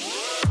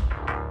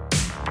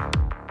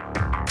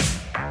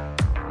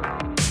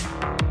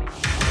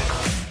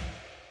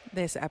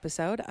 This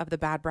episode of The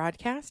Bad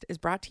Broadcast is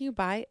brought to you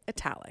by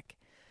Italic.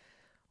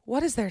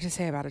 What is there to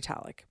say about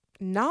Italic?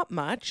 Not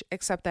much,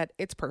 except that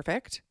it's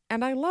perfect,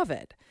 and I love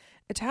it.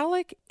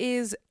 Italic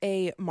is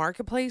a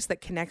marketplace that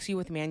connects you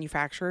with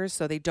manufacturers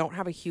so they don't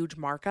have a huge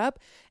markup,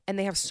 and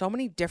they have so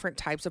many different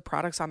types of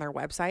products on their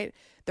website.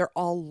 They're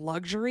all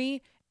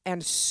luxury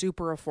and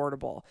super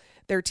affordable.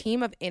 Their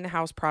team of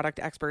in-house product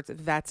experts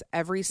vets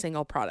every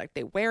single product.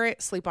 They wear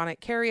it, sleep on it,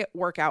 carry it,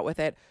 work out with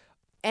it,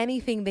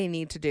 anything they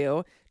need to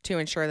do to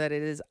ensure that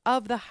it is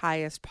of the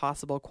highest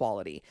possible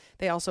quality.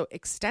 They also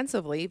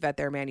extensively vet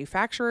their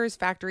manufacturers,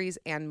 factories,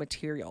 and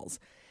materials.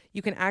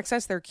 You can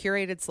access their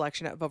curated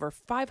selection of over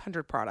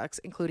 500 products,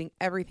 including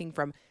everything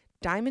from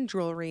diamond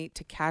jewelry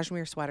to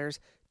cashmere sweaters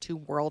to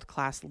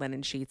world-class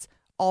linen sheets,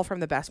 all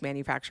from the best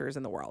manufacturers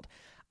in the world.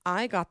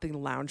 I got the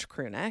lounge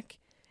crew neck,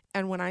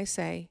 and when I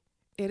say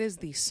it is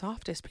the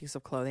softest piece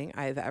of clothing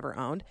I've ever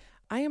owned,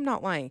 I am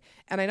not lying.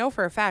 And I know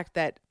for a fact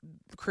that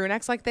crew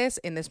necks like this,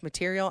 in this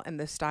material and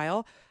this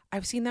style,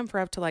 I've seen them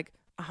for up to like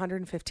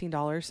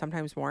 $115,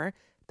 sometimes more.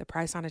 The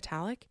price on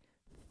Italic,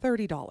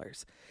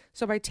 $30.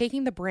 So by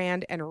taking the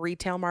brand and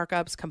retail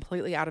markups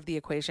completely out of the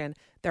equation,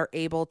 they're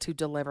able to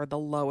deliver the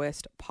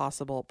lowest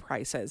possible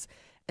prices.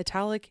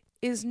 Italic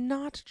is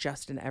not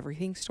just an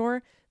everything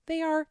store.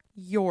 They are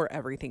your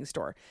everything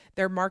store.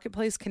 Their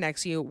marketplace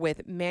connects you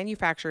with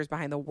manufacturers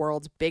behind the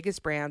world's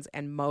biggest brands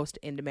and most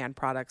in-demand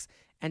products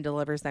and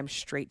delivers them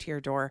straight to your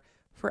door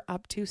for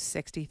up to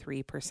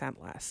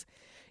 63% less.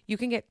 You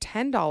can get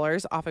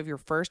 $10 off of your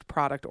first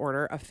product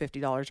order of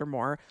 $50 or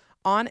more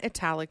on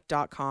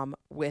italic.com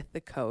with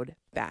the code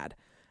BAD.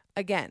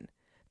 Again,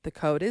 the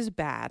code is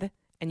BAD,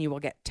 and you will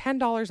get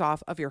 $10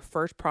 off of your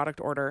first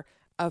product order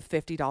of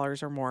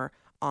 $50 or more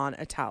on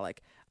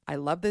Italic. I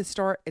love this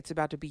store. It's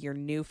about to be your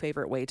new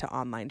favorite way to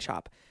online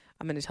shop.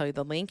 I'm going to tell you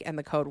the link and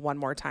the code one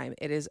more time.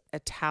 It is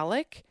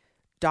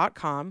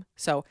italic.com.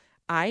 So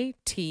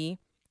ITALIC.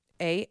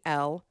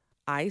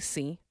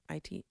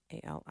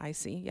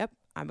 Yep,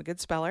 I'm a good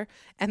speller.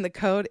 And the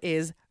code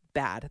is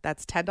BAD.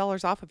 That's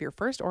 $10 off of your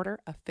first order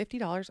of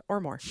 $50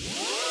 or more.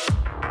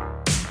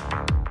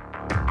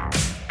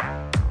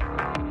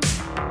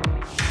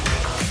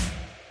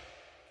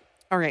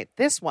 All right,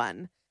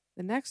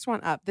 the next one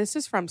up, this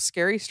is from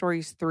Scary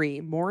Stories 3,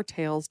 More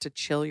Tales to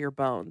Chill Your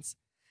Bones.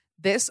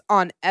 This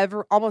on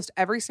almost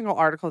every single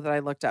article that I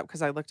looked up,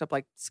 because I looked up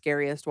like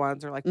scariest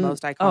ones or like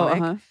most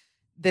iconic.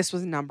 This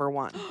was number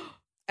one.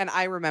 And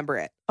I remember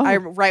it.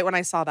 Right when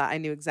I saw that, I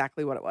knew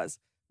exactly what it was.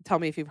 Tell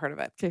me if you've heard of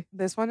it. Okay.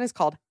 This one is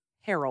called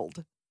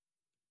Harold.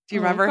 Do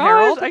you remember gosh,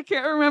 Harold? I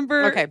can't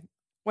remember. Okay.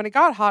 When it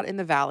got hot in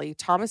the valley,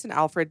 Thomas and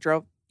Alfred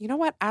drove. You know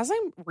what? As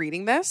I'm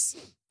reading this,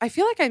 I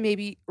feel like I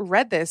maybe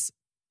read this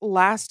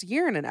last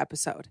year in an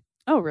episode.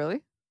 Oh,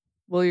 really?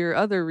 Well, your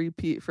other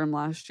repeat from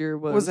last year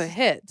was a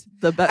hit.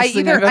 The best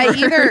thing I've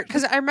ever heard.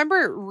 Because I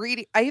remember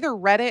reading, I either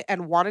read it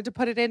and wanted to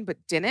put it in but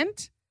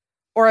didn't,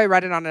 or I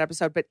read it on an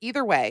episode. But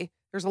either way,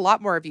 there's a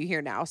lot more of you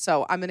here now.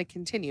 So I'm going to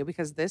continue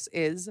because this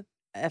is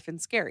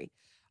effing scary.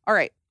 All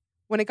right.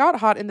 When it got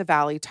hot in the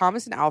valley,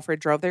 Thomas and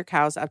Alfred drove their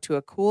cows up to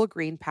a cool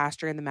green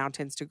pasture in the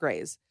mountains to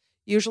graze.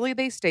 Usually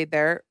they stayed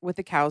there with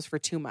the cows for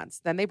 2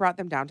 months. Then they brought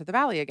them down to the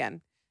valley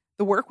again.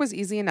 The work was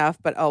easy enough,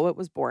 but it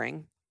was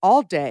boring.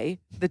 All day,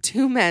 the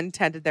two men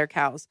tended their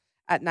cows.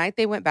 At night,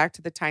 they went back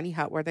to the tiny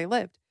hut where they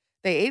lived.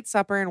 They ate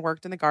supper and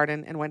worked in the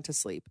garden and went to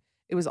sleep.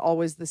 It was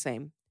always the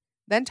same.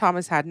 Then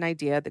Thomas had an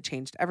idea that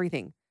changed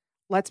everything.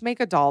 Let's make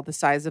a doll the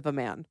size of a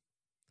man.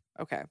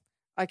 Okay.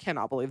 I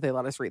cannot believe they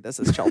let us read this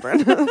as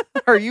children.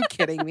 Are you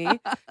kidding me?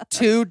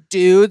 Two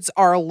dudes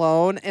are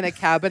alone in a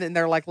cabin and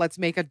they're like, let's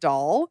make a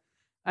doll.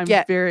 I'm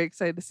very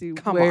excited to see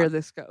where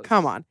this goes.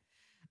 Come on.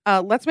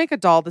 Let's make a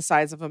doll the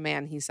size of a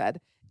man, he said.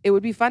 It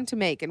would be fun to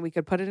make and we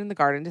could put it in the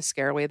garden to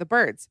scare away the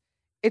birds.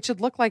 It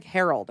should look like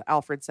Harold,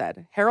 Alfred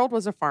said. Harold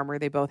was a farmer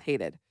they both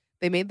hated.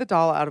 They made the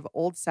doll out of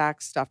old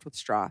sacks stuffed with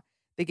straw.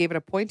 They gave it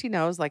a pointy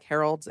nose like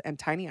Harold's and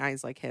tiny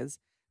eyes like his.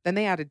 Then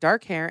they added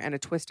dark hair and a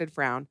twisted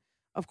frown.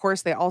 Of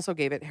course, they also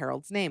gave it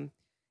Harold's name.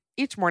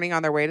 Each morning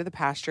on their way to the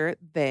pasture,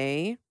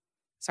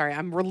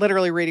 I'm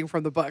literally reading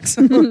from the books.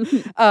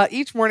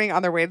 Each morning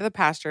on their way to the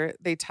pasture,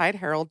 they tied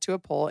Harold to a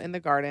pole in the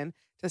garden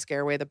to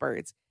scare away the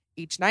birds.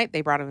 Each night,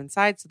 they brought him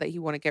inside so that he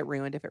wouldn't get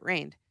ruined if it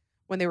rained.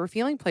 When they were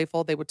feeling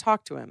playful, they would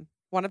talk to him.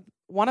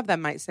 One of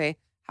them might say,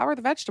 "How are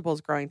the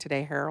vegetables growing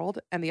today, Harold?"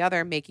 And the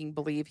other, making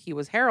believe he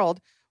was Harold,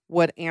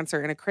 would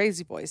answer in a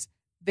crazy voice,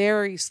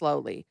 very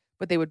slowly.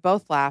 But they would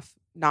both laugh.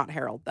 Not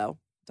Harold, though.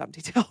 Dumb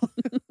detail.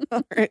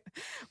 All right.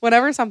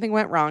 Whenever something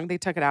went wrong, they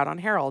took it out on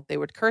Harold. They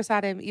would curse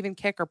at him, even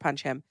kick or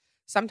punch him.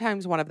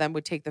 Sometimes one of them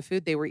would take the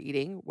food they were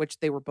eating, which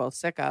they were both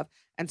sick of,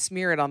 and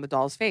smear it on the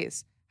doll's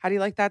face. "How do you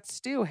like that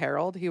stew,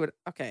 Harold?" He would,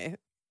 okay.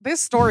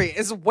 This story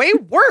is way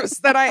worse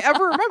than I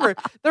ever remember.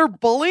 They're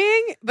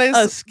bullying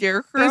A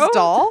scarecrow? this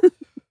doll.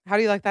 "How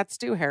do you like that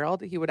stew,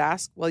 Harold?" He would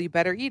ask. "Well, you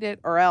better eat it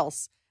or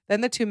else."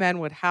 Then the two men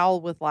would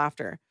howl with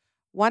laughter.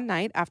 One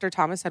night, after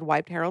Thomas had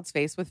wiped Harold's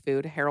face with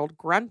food, Harold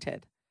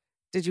grunted.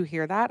 "Did you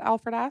hear that?"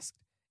 Alfred asked.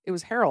 "It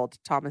was Harold,"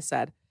 Thomas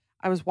said.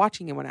 "I was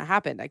watching him when it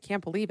happened. I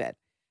can't believe it."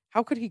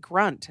 "How could he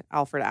grunt?"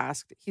 Alfred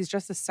asked. "He's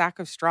just a sack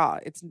of straw.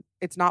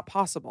 It's not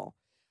possible."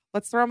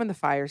 "Let's throw him in the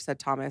fire," said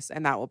Thomas,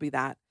 "and that will be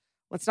that."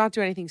 "Let's not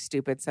do anything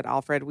stupid," said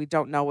Alfred. "We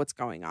don't know what's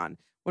going on.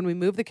 When we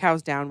move the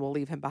cows down, we'll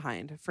leave him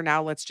behind. For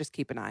now, let's just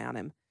keep an eye on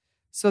him."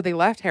 So they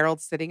left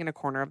Harold sitting in a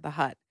corner of the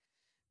hut.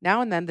 Now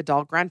and then the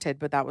doll grunted,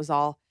 but that was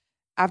all.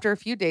 After a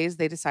few days,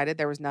 they decided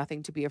there was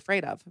nothing to be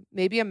afraid of.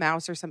 Maybe a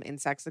mouse or some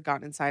insects had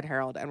gotten inside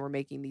Harold and were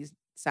making these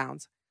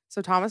sounds.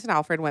 So Thomas and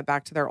Alfred went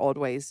back to their old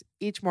ways.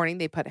 Each morning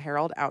they put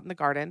Harold out in the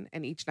garden,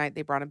 and each night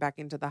they brought him back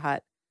into the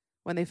hut.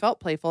 When they felt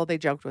playful, they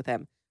joked with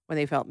him. When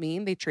they felt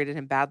mean, they treated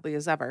him badly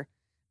as ever.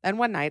 Then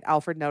one night,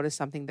 Alfred noticed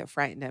something that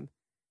frightened him.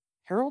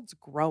 "Harold's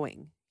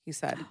growing," he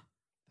said.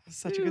 That's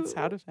such a good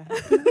sound effect.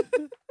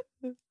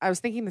 "I was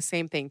thinking the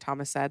same thing,"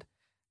 Thomas said.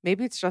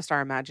 "Maybe it's just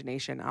our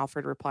imagination,"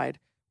 Alfred replied.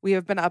 "We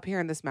have been up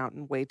here in this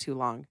mountain way too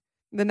long."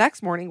 The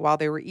next morning, while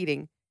they were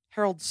eating,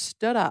 Harold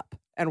stood up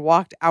and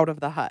walked out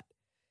of the hut.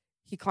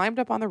 He climbed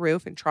up on the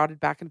roof and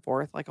trotted back and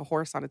forth like a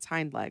horse on its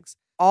hind legs.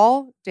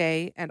 All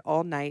day and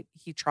all night,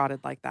 he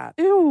trotted like that.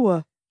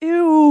 Ew.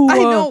 Ew. I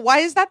know. Why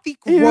is that the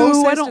Ew,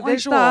 grossest I don't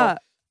visual? like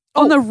that.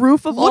 On the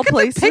roof of all Look at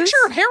places? the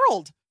picture of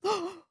Harold.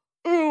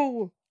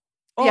 Ew.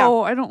 Yeah.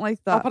 Oh, I don't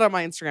like that. I'll put it on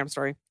my Instagram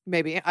story.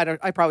 Maybe.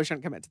 I probably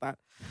shouldn't commit to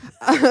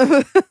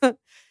that.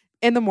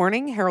 In the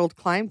morning, Harold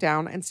climbed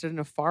down and stood in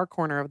a far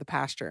corner of the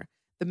pasture.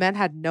 The men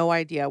had no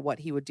idea what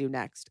he would do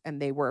next,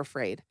 and they were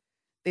afraid.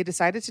 They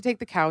decided to take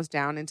the cows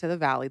down into the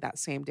valley that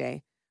same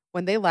day.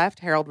 When they left,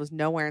 Harold was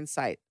nowhere in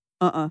sight.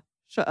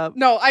 Shut up.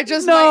 No, I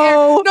just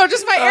No.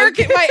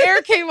 my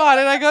air came on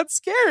and I got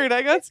scared.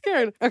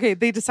 Okay,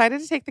 they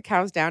decided to take the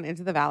cows down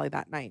into the valley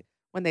that night.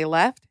 When they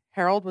left,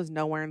 Harold was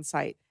nowhere in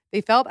sight.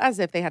 They felt as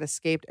if they had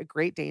escaped a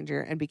great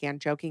danger and began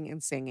joking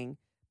and singing.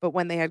 But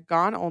when they had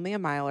gone only a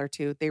mile or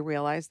two, they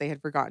realized they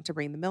had forgotten to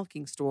bring the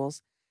milking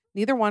stools.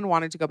 Neither one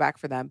wanted to go back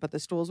for them, but the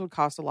stools would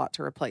cost a lot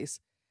to replace.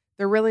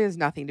 "There really is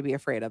nothing to be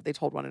afraid of," they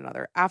told one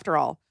another. "After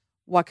all,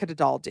 what could a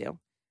doll do?"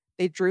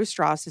 They drew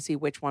straws to see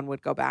which one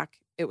would go back.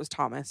 It was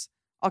Thomas.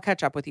 "I'll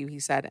catch up with you," he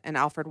said, and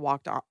Alfred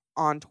walked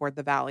on toward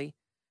the valley.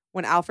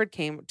 When Alfred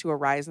came to a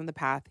rise in the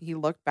path, he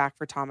looked back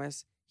for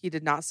Thomas. He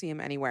did not see him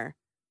anywhere,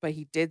 but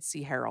he did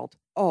see Harold.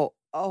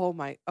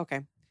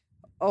 Okay.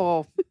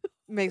 Oh,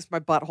 makes my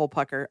butthole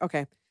pucker.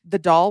 Okay. The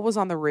doll was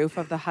on the roof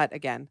of the hut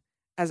again.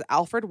 As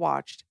Alfred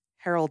watched,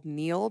 Harold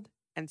kneeled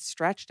and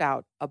stretched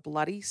out a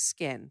bloody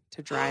skin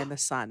to dry in the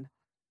sun.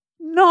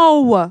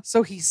 No.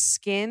 So he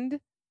skinned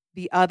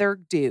the other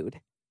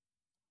dude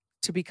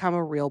to become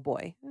a real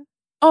boy.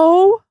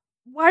 Oh,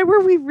 why were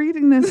we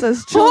reading this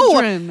as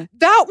children?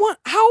 That one,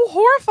 how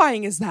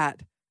horrifying is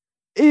that?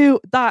 Ew,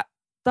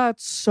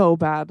 that's so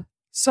bad.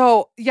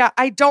 So yeah,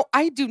 I don't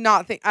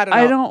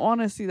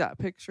want to see that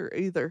picture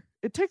either.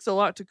 It takes a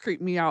lot to creep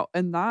me out,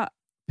 and that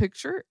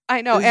picture,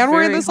 I know. is And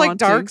we're in very this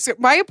like haunting. dark.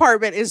 My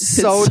apartment is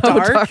so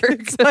dark.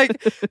 It's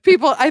like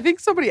people. I think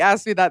somebody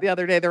asked me that the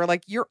other day. They were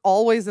like, "You're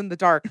always in the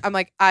dark." I'm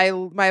like,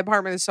 my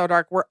apartment is so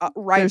dark. We're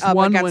right There's up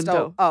one against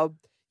window.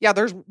 yeah.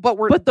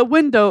 But the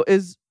window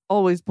is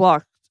always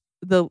blocked.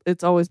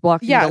 It's always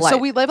blocking the light. So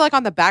we live like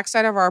on the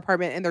backside of our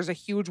apartment, and there's a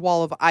huge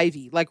wall of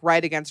ivy like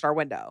right against our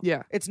window.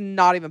 Yeah. It's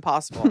not even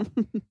possible.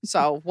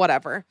 So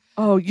whatever.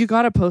 Oh, you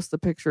got to post the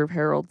picture of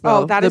Harold,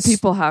 though.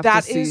 People have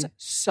to see. That is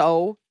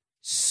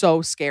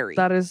so scary.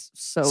 That is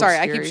so Sorry,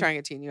 scary. I keep showing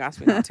it to you and you asked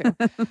me not to.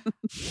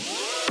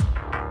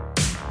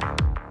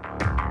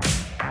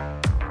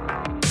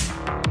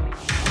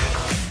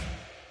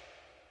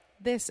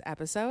 This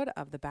episode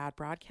of The Bad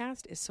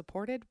Broadcast is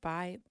supported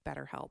by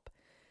BetterHelp.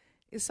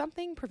 Is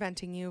something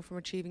preventing you from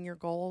achieving your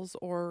goals,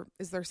 or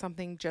is there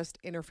something just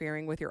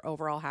interfering with your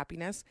overall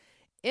happiness?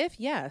 If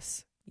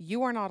yes,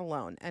 you are not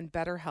alone, and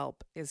BetterHelp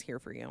is here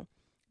for you.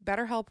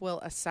 BetterHelp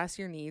will assess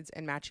your needs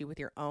and match you with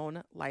your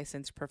own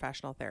licensed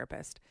professional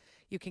therapist.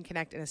 You can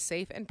connect in a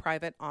safe and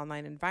private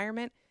online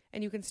environment,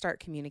 and you can start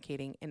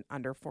communicating in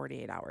under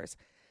 48 hours.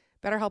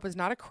 BetterHelp is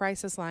not a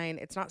crisis line.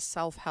 It's not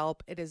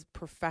self-help. It is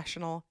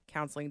professional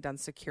counseling done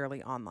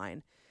securely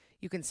online.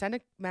 You can send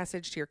a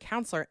message to your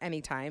counselor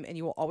anytime, and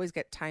you will always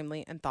get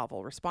timely and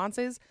thoughtful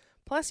responses.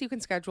 Plus, you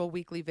can schedule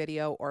weekly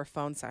video or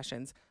phone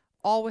sessions,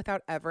 all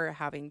without ever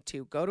having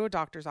to go to a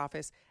doctor's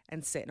office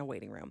and sit in a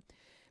waiting room.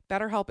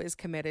 BetterHelp is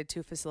committed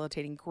to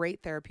facilitating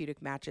great therapeutic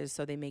matches,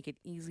 so they make it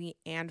easy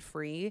and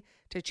free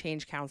to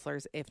change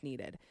counselors if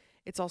needed.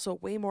 It's also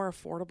way more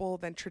affordable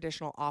than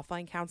traditional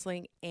offline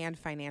counseling, and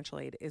financial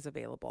aid is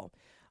available.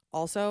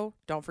 Also,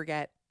 don't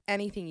forget,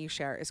 anything you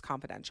share is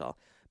confidential.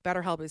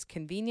 BetterHelp is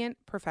convenient,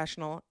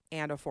 professional,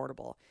 and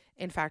affordable.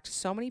 In fact,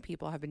 so many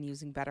people have been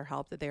using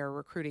BetterHelp that they are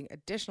recruiting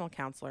additional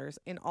counselors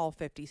in all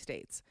 50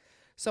 states.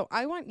 So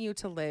I want you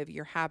to live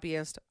your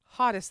happiest,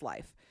 hottest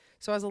life.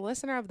 So as a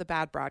listener of the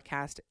Bad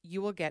Broadcast,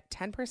 you will get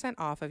 10%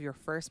 off of your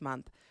first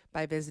month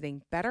by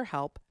visiting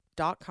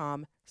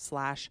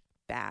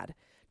betterhelp.com/bad.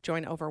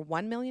 Join over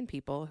 1 million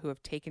people who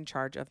have taken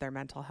charge of their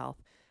mental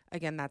health.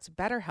 Again, that's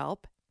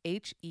BetterHelp,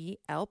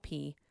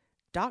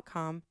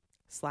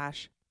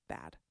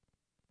 HELP.com/bad.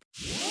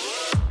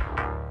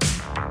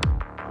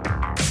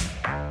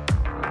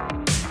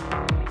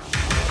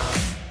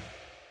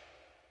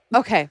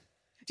 Okay.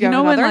 Do you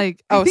have when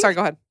another? Sorry,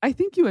 go ahead. I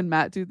think you and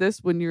Matt do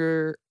this when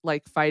you're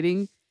like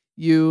fighting.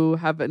 You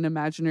have an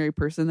imaginary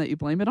person that you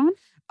blame it on.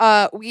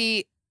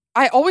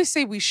 I always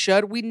say we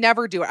should. We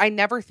never do it. I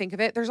never think of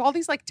it. There's all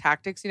these like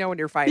tactics, when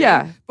you're fighting.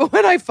 Yeah. But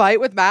when I fight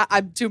with Matt,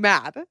 I'm too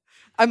mad.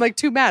 I'm like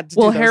too mad to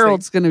do those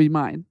Harold's things. going to be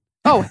mine.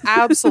 Oh,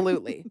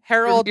 absolutely.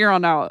 Harold. From here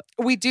on out.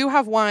 We do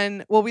have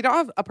one. Well, we don't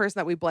have a person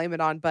that we blame it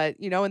on, but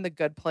in The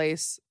Good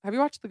Place. Have you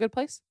watched The Good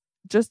Place?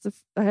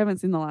 I haven't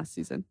seen the last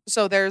season.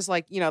 So there's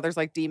there's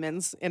like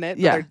demons in it.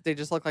 Yeah. They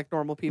just look like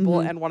normal people.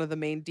 Mhm. And one of the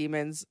main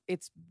demons,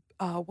 it's,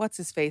 what's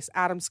his face?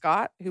 Adam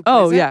Scott, who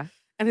plays it.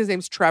 And his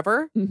name's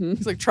Trevor. Mm-hmm.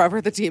 He's like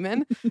Trevor the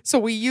demon. So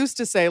we used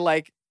to say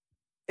like,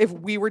 if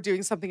we were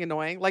doing something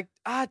annoying, like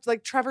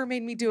Trevor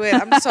made me do it.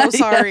 I'm so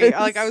sorry. Yes.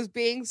 Like I was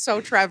being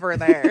so Trevor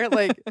there.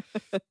 Like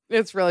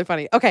it's really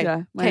funny. Okay.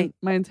 Yeah. Okay.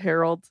 Mine's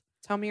Harold.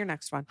 Tell me your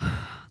next one.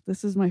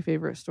 This is my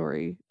favorite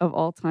story of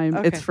all time.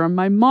 Okay. It's from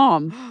my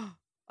mom.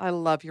 I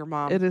love your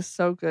mom. It is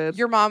so good.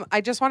 Your mom.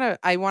 I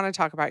want to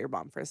talk about your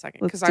mom for a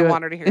second because Let's I do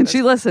want it. her to hear And this.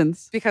 she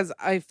listens. Because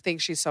I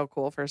think she's so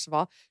cool. First of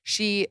all,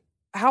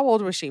 how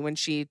old was she when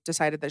she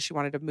decided that she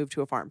wanted to move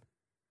to a farm?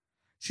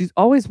 She's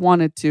always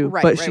wanted to,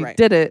 but she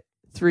did it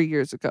 3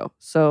 years ago.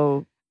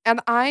 So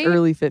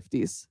early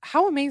 50s.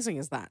 How amazing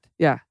is that?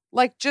 Yeah.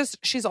 Like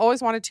she's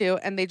always wanted to,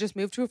 and they just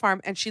moved to a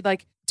farm, and she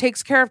like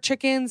takes care of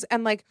chickens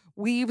and like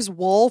weaves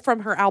wool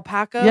from her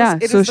alpacas. Yeah.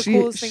 It so is the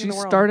coolest thing in the she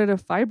world. started a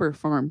fiber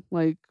farm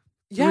like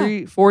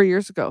 3-4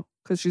 years ago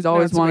because she's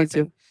always wanted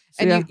to.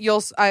 So, and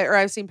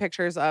I've seen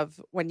pictures of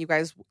when you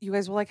guys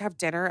will like have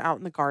dinner out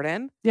in the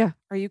garden. Yeah.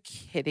 Are you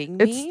kidding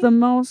me? It's the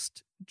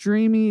most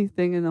dreamy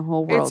thing in the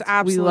whole world. It's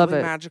absolutely we love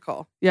it.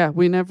 magical. Yeah.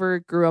 We never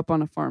grew up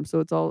on a farm, so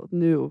it's all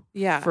new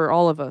for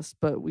all of us,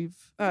 but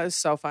we've it's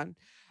so fun.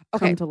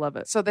 come to love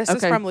it. So this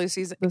is from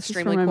Lucy's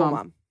extremely cool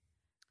mom.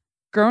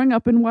 Growing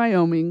up in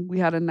Wyoming, we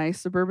had a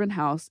nice suburban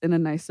house in a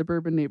nice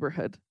suburban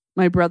neighborhood.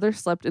 My brother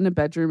slept in a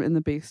bedroom in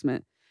the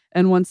basement.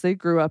 And once they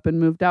grew up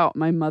and moved out,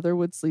 my mother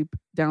would sleep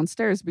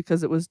downstairs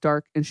because it was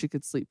dark and she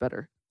could sleep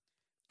better.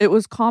 It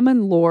was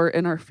common lore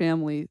in our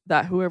family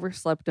that whoever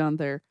slept down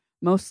there,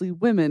 mostly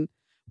women,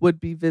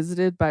 would be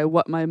visited by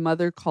what my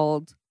mother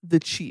called the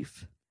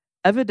chief.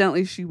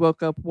 Evidently, she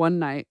woke up one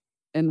night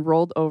and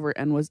rolled over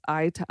and was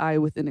eye to eye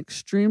with an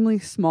extremely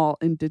small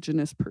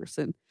indigenous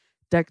person,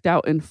 decked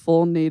out in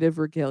full native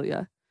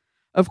regalia.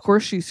 Of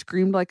course, she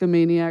screamed like a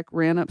maniac,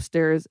 ran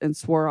upstairs, and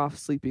swore off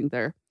sleeping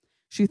there.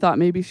 She thought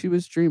maybe she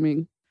was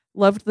dreaming,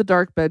 loved the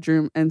dark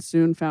bedroom, and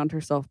soon found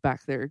herself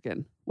back there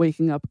again,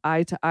 waking up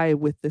eye to eye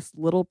with this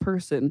little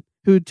person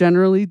who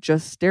generally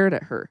just stared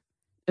at her.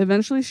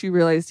 Eventually, she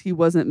realized he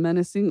wasn't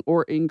menacing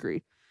or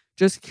angry,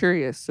 just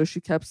curious, so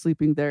she kept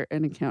sleeping there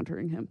and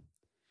encountering him.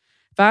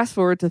 Fast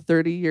forward to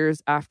 30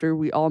 years after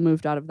we all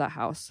moved out of that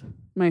house.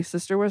 My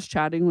sister was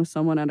chatting with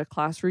someone at a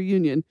class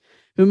reunion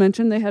who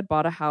mentioned they had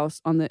bought a house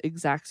on the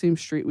exact same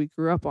street we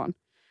grew up on.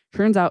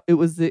 Turns out it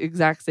was the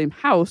exact same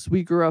house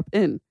we grew up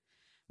in.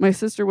 My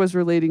sister was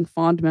relating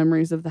fond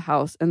memories of the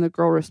house, and the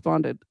girl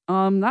responded,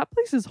 that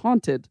place is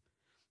haunted.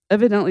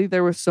 Evidently,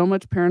 there was so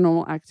much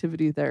paranormal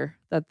activity there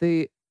that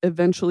they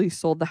eventually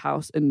sold the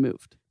house and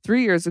moved.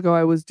 3 years ago,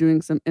 I was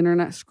doing some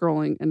internet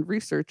scrolling and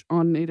research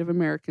on Native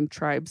American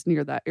tribes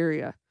near that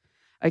area.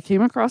 I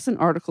came across an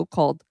article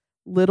called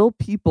Little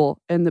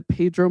People and the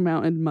Pedro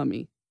Mountain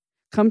Mummy.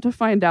 Come to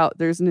find out,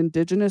 there's an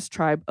indigenous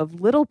tribe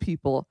of little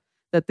people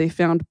that they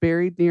found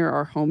buried near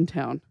our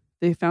hometown.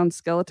 They found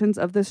skeletons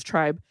of this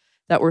tribe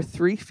that were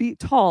 3 feet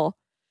tall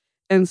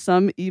and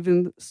some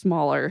even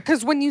smaller.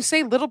 Because when you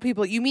say little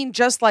people, you mean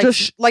just like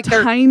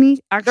they're tiny,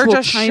 they're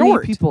just tiny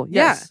short. people.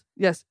 Yes,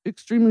 yes,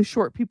 extremely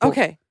short people.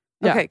 Okay.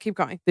 Yeah. Okay, keep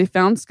going. They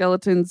found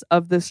skeletons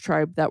of this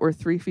tribe that were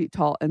 3 feet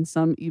tall and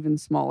some even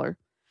smaller.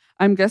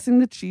 I'm guessing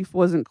the chief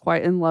wasn't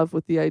quite in love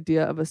with the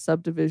idea of a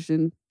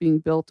subdivision being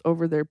built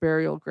over their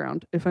burial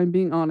ground. If I'm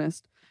being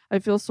honest, I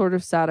feel sort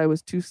of sad I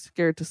was too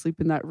scared to sleep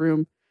in that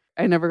room.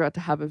 I never got to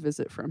have a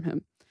visit from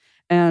him.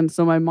 And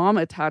so my mom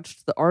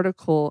attached the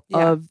article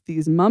of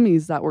these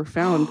mummies that were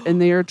found,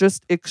 and they are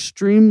just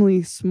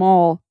extremely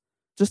small,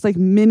 just like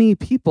mini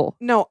people.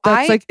 No,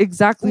 That's like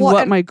exactly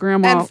what my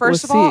grandma And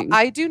first was of all, seeing.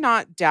 I do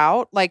not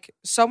doubt, like,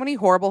 so many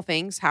horrible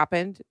things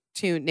happened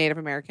to Native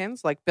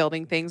Americans, like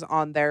building things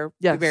on their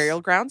Yes.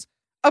 burial grounds.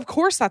 Of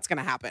course that's going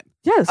to happen.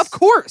 Yes. Of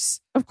course.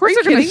 Of course Are you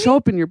they're going to kidding show me?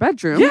 up in your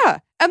bedroom. Yeah.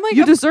 And like,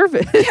 You deserve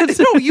it. yeah,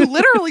 no, you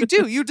literally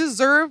do. You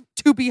deserve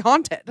to be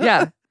haunted.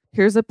 Yeah.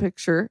 Here's a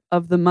picture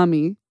of the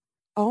mummy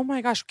Oh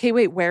my gosh. Okay,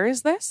 wait, where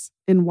is this?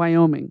 in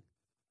Wyoming.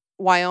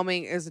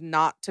 Wyoming is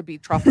not to be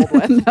truffled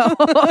with. No.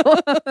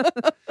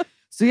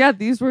 So yeah,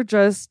 these were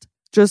just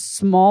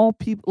small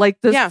people,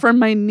 like this Yeah. from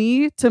my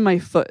knee to my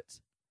foot.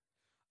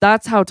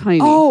 That's how tiny.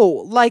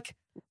 Oh, like,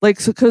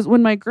 So because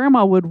when my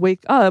grandma would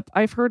wake up,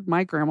 I've heard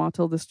my grandma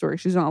tell this story.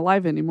 She's not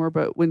alive anymore,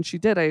 but when she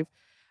did,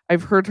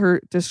 I've heard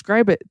her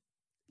describe it.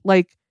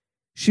 Like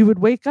she would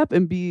wake up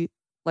and be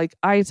like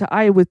eye to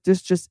eye with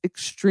this just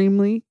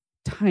extremely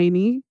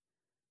tiny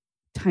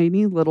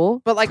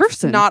little but like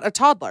person. not a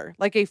toddler,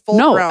 like a full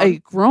No, grown. a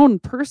grown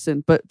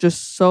person, but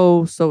just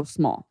so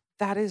small.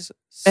 That is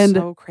And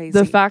so crazy.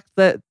 The fact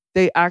that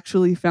they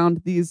actually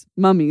found these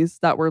mummies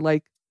that were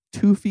like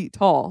 2 feet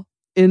tall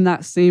in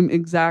that same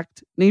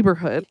exact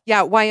neighborhood.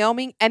 Yeah,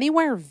 Wyoming,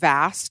 anywhere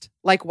vast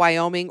like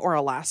Wyoming or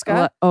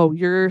Alaska.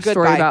 Your story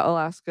Goodbye. about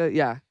Alaska.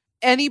 Yeah.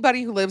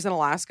 Anybody who lives in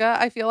Alaska,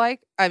 I feel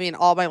like, I mean,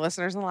 all my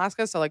listeners in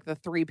Alaska, so like the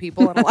 3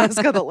 people in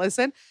Alaska that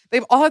listen,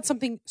 they've all had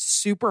something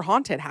super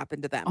haunted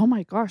happen to them. Oh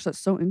my gosh, that's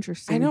so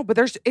interesting. I know, but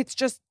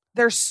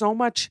there's so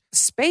much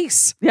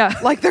space. Yeah.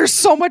 Like there's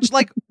so much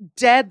like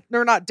dead,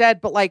 or not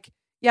dead, but like,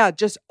 yeah,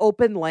 just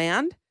open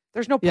land.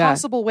 There's no Yeah.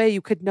 possible way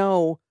you could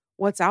know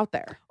what's out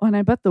there. Oh, and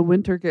I bet the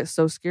winter gets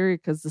so scary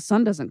because the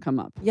sun doesn't come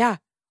up. Yeah.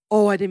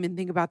 Oh, I didn't even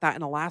think about that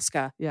in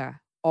Alaska. Yeah.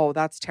 Oh,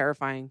 that's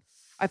terrifying.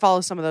 I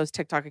follow some of those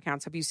TikTok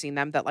accounts. Have you seen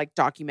them that like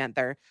document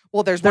their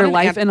there's Their one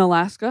life in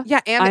Alaska? Yeah,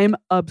 and I'm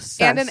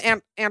obsessed.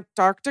 and in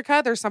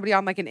Antarctica, there's somebody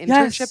on like an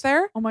internship Yes.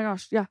 there. Oh my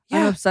gosh. Yeah.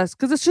 Yeah. I'm obsessed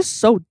because it's just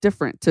so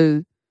different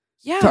to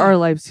Yeah. our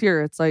lives here.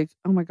 It's like,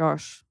 oh my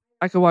gosh,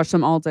 I could watch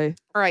them all day.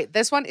 All right,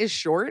 this one is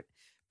short,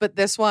 but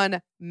this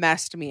one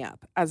messed me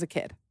up as a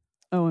kid.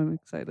 Oh, I'm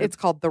excited. It's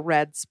called The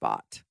Red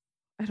Spot.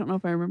 I don't know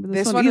if I remember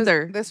this one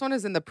either. This one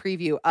is in the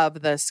preview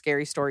of the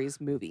Scary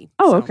Stories movie.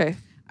 Oh, So okay.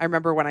 I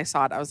remember when I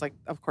saw it, I was like,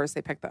 of course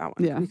they picked that one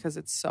Yeah. because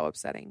it's so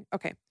upsetting.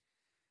 Okay.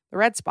 The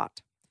Red Spot.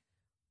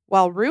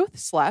 While Ruth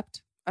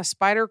slept, a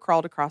spider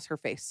crawled across her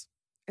face.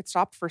 It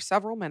stopped for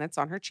several minutes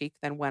on her cheek,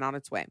 then went on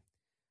its way.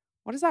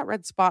 What is that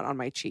red spot on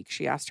my cheek?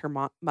 She asked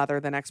her mother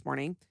the next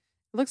morning.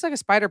 It looks like a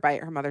spider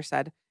bite, her mother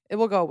said. It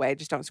will go away,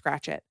 just don't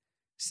scratch it.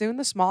 Soon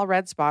the small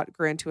red spot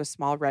grew into a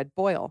small red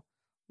boil.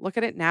 Look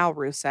at it now,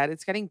 Ruth said.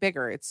 It's getting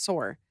bigger. It's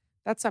sore.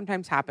 That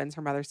sometimes happens,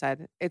 her mother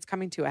said. It's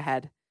coming to a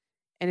head.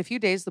 In a few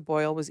days, the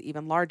boil was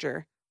even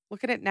larger.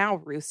 Look at it now,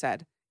 Ruth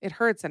said. It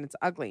hurts and it's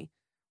ugly.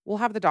 We'll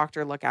have the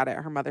doctor look at it,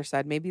 her mother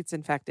said. Maybe it's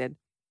infected.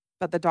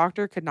 But the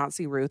doctor could not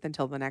see Ruth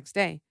until the next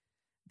day.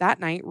 That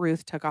night,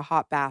 Ruth took a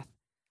hot bath.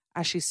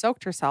 As she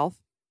soaked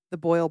herself, the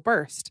boil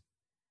burst.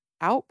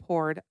 Out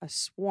poured a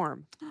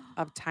swarm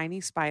of tiny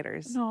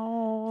spiders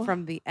No.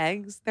 from the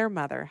eggs their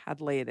mother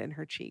had laid in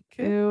her cheek.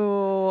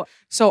 Ew.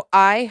 So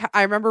I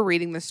remember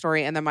reading this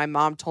story, and then my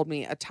mom told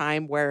me a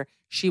time where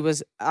she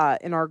was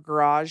in our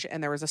garage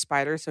and there was a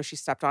spider, so she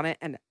stepped on it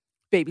and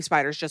baby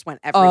spiders just went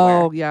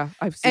everywhere. Oh, yeah.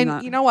 I've seen And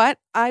that. you know what?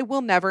 I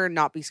will never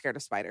not be scared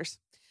of spiders.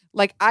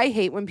 Like I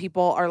hate when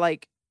people are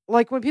like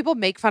when people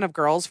make fun of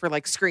girls for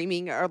like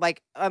screaming or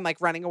like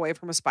running away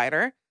from a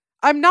spider.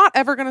 I'm not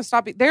ever going to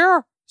stop.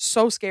 They're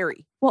so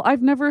scary. Well,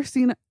 I've never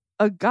seen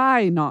a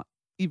guy not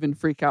even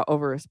freak out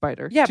over a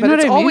spider. Yeah, Do you but know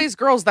it's what I mean? always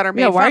girls that are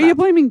made Yeah, why fun are you of.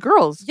 blaming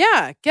girls?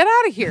 Yeah, get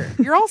out of here.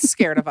 You're all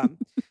scared of them.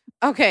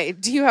 Okay,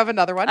 do you have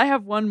another one? I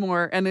have one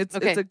more, and it's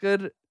Okay. a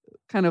good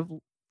kind of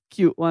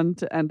cute one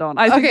to end on.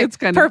 I think it's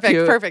kind of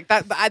cute. Perfect.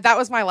 That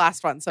was my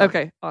last one. So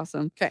Okay,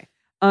 awesome. Okay.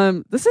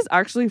 This is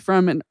actually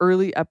from an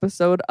early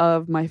episode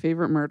of My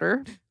Favorite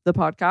Murder, the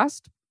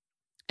podcast,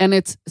 and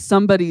it's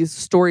somebody's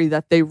story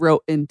that they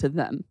wrote into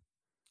them.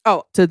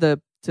 Oh. to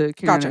Karen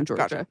Gotcha, and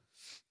Georgia.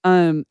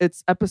 gotcha.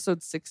 It's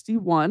episode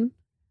 61,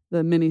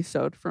 the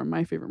mini-sode from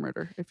My Favorite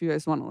Murder. If you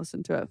guys want to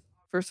listen to it,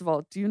 first of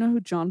all, do you know who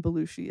John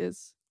Belushi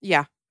is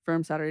Yeah.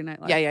 from Saturday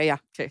Night Live? Yeah.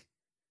 Okay,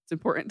 it's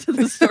important to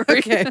the story.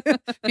 Okay.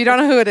 If you don't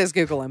know who it is,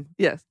 Google him.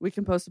 Yes, we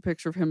can post a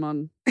picture of him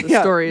on the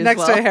Yeah, story as next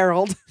well. to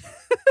Harold.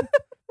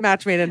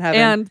 Match made in heaven.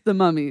 And the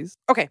mummies.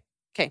 Okay,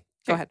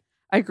 go ahead.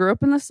 I grew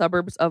up in the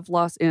suburbs of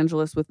Los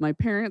Angeles with my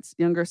parents,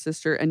 younger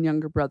sister, and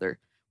younger brother.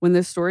 When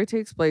this story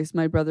takes place,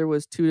 my brother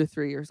was 2 to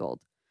 3 years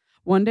old.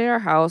 One day, our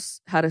house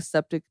had a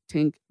septic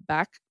tank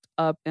backed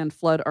up and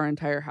flood our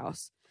entire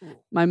house.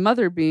 My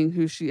mother, being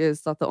who she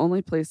is, thought the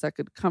only place that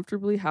could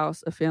comfortably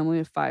house a family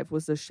of 5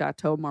 was the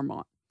Chateau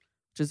Marmont,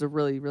 which is a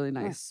really, really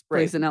nice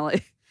place in LA.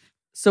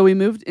 So we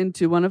moved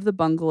into one of the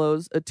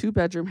bungalows, a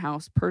 2-bedroom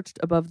house perched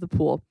above the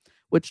pool,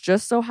 which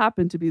just so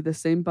happened to be the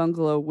same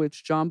bungalow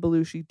which John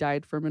Belushi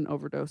died from an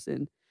overdose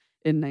in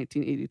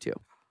 1982.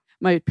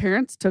 My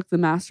parents took the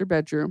master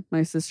bedroom.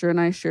 My sister and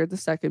I shared the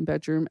second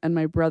bedroom, and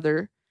my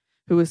brother,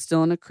 who was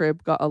still in a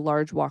crib, got a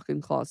large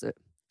walk-in closet.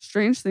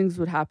 Strange things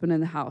would happen in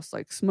the house,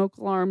 like smoke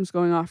alarms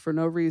going off for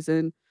no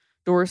reason,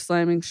 doors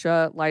slamming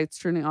shut, lights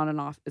turning on and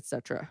off,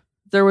 etc.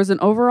 There was an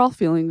overall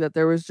feeling that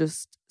there was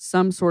just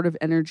some sort of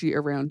energy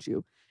around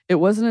you. It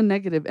wasn't a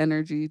negative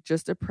energy,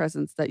 just a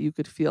presence that you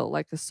could feel,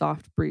 like a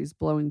soft breeze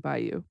blowing by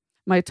you.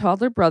 My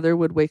toddler brother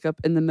would wake up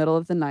in the middle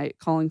of the night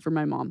calling for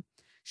my mom.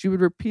 She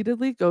would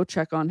repeatedly go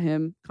check on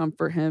him,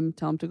 comfort him,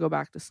 tell him to go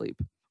back to sleep.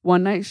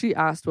 One night she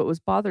asked what was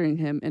bothering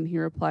him, and he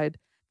replied,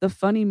 "The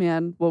funny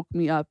man woke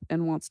me up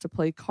and wants to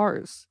play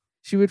cars."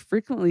 She would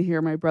frequently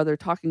hear my brother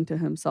talking to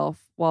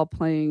himself while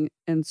playing,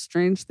 and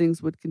strange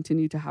things would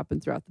continue to happen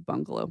throughout the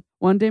bungalow.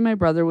 One day my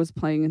brother was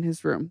playing in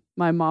his room.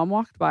 My mom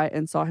walked by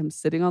and saw him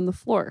sitting on the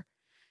floor.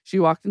 She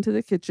walked into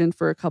the kitchen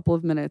for a couple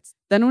of minutes.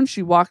 Then when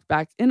she walked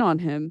back in on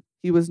him,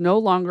 he was no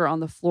longer on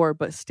the floor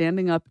but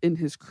standing up in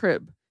his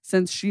crib.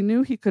 Since she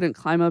knew he couldn't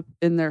climb up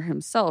in there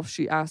himself,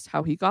 she asked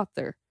how he got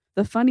there.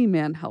 "The funny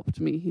man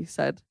helped me," he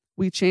said.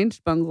 "We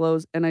changed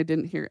bungalows and I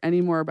didn't hear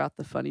any more about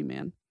the funny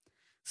man."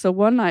 So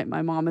one night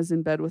my mom is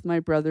in bed with my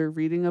brother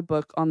reading a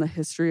book on the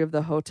history of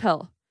the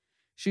hotel.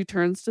 She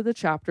turns to the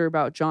chapter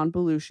about John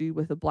Belushi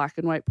with a black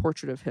and white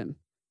portrait of him.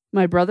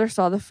 My brother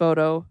saw the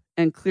photo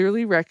and,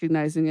 clearly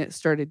recognizing it,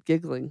 started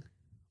giggling.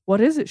 "What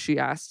is it?" she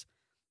asked.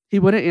 He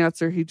wouldn't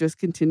answer. He just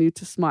continued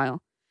to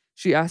smile.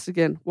 She asked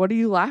again, "What are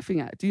you laughing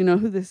at? Do you know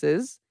who this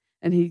is?"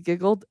 And he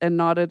giggled and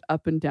nodded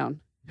up and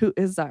down. "Who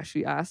is that?"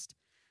 she asked.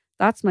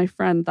 "That's my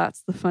friend.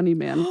 That's the funny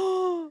man."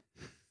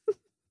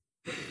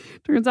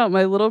 Turns out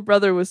my little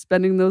brother was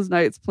spending those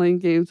nights playing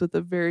games with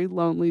a very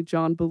lonely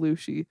John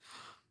Belushi.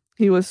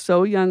 He was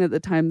so young at the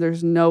time,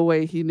 there's no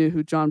way he knew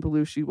who John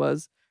Belushi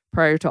was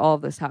prior to all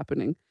of this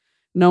happening.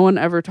 No one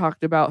ever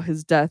talked about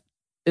his death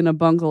in a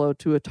bungalow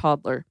to a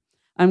toddler.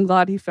 I'm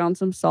glad he found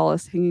some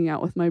solace hanging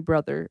out with my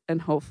brother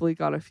and hopefully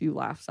got a few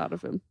laughs out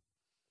of him.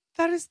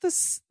 That is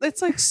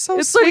it's like so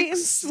It's sweet like and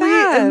sweet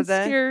sad. and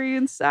scary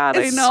and sad.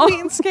 It's I know. sweet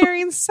and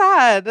scary and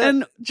sad.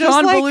 And Just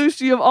John like-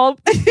 Belushi of all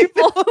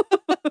people.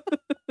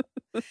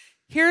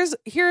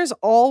 Here's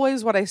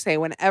always what I say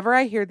whenever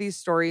I hear these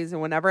stories and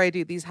whenever I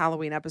do these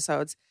Halloween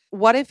episodes.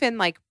 What if in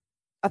like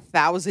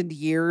 1,000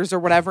 years or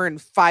whatever, in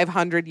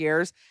 500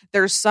 years,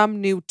 there's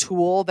some new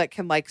tool that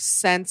can like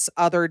sense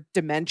other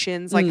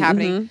dimensions like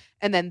happening,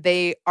 and then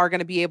they are going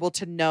to be able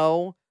to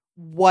know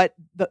what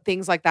the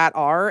things like that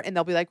are, and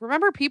they'll be like,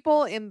 remember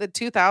people in the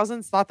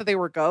 2000s thought that they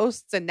were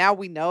ghosts, and now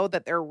we know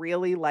that they're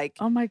really like,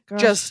 Oh my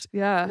gosh. just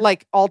yeah.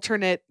 like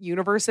alternate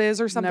universes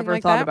or something Never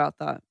like thought that. about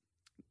that.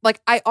 Like,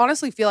 I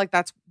honestly feel like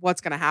that's what's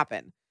going to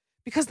happen,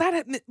 because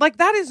that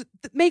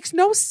makes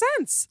no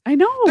sense. I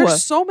know.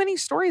 There's so many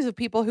stories of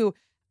people who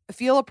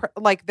feel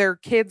like their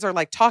kids are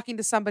like talking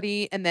to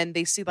somebody, and then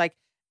they see like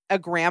a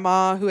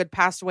grandma who had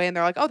passed away, and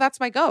they're like, "Oh, that's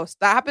my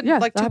ghost." That happened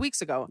like 2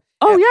 weeks ago.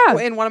 Oh,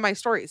 yeah. in one of my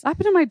stories. That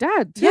happened to my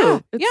dad too. Yeah,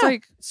 It's yeah.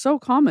 like so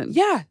common.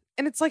 Yeah,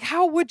 and it's like,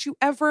 how would you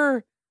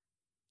ever?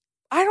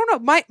 I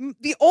don't know.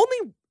 The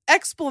only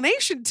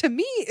explanation to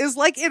me is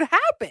like it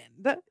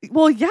happened.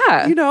 Well,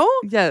 yeah. You know?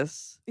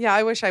 Yes. Yeah,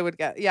 I wish I would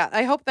get. Yeah,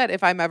 I hope that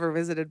if I'm ever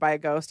visited by a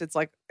ghost, it's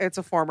like it's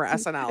a former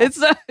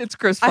SNL. It's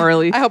Chris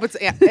Farley. I hope it's.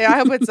 I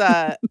hope it's.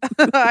 I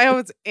hope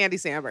it's Andy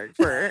Samberg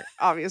for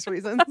obvious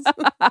reasons.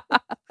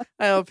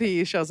 I hope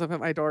he shows up at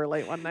my door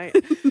late one night.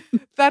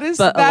 That is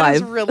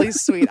alive. really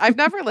sweet. I've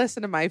never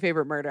listened to My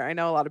Favorite Murder. I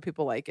know a lot of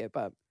people like it,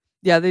 but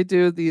Yeah, they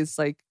do these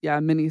like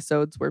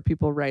mini-sodes where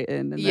people write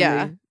in and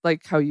then they,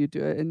 like how you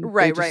do it. And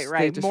right. they just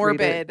read it.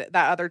 Morbid,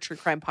 that other true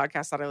crime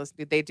podcast that I listen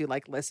to, they do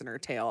like listener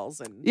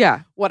tales and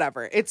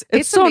whatever. It's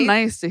so amazing.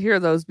 nice to hear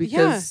those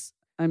because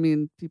I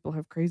mean, people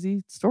have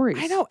crazy stories.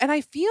 I know, and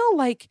I feel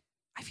like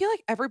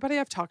everybody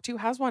I've talked to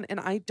has one, and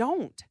I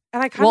don't.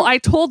 And I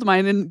told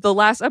mine in the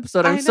last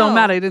episode. I'm so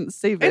mad I didn't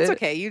save it. It's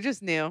okay. You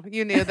just knew.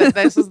 You knew that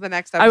this was the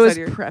next episode. I was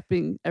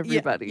prepping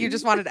everybody. Yeah, you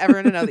just wanted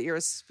everyone to know that you're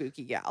a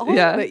spooky gal.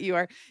 Yeah. That you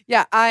are.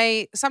 Yeah.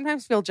 I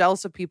sometimes feel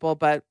jealous of people,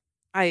 but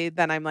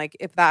I'm like,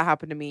 if that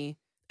happened to me,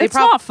 it's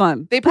not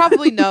fun. They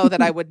probably know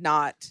that I would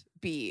not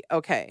be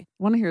okay.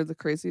 Want to hear the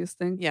craziest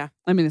thing? Yeah.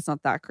 I mean, it's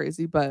not that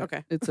crazy, but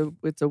okay.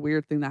 it's a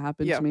weird thing that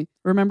happened to me.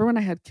 Remember when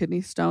I had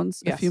kidney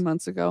stones a few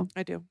months ago?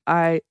 I do.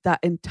 That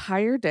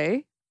entire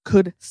day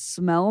could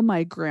smell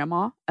my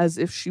grandma as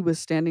if she was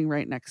standing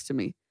right next to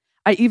me.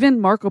 I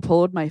even Marco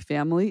Polo'd my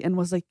family and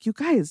was like, you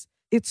guys,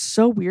 it's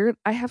so weird.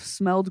 I have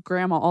smelled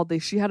grandma all day.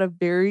 She had a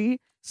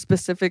very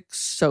specific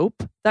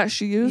soap that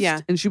she used,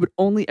 and she would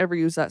only ever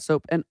use that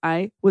soap. And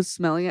I was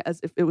smelling it as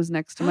if it was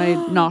next to my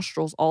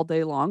nostrils all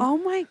day long. Oh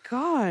my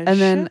gosh. And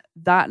then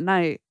that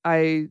night,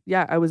 I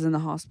was in the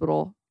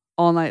hospital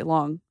all night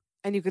long.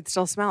 And you could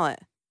still smell it.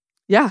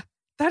 Yeah.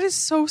 That is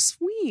so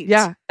sweet. sweet.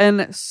 Yeah.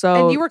 And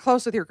so. And you were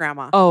close with your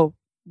grandma. Oh,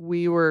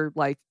 we were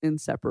like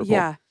inseparable.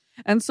 Yeah.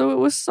 And so it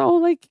was so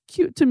like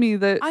cute to me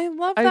that I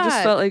love that. I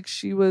just felt like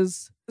she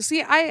was.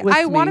 See, I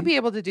with want to me. be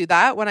able to do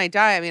that when I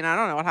die. I mean, I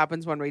don't know what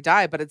happens when we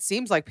die, but it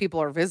seems like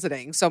people are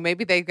visiting. So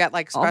maybe they get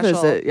like I'll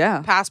special visit,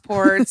 yeah.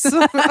 passports.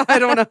 I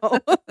don't know.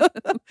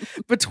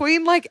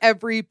 Between like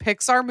every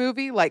Pixar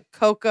movie, like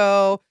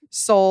Coco,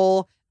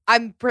 Soul,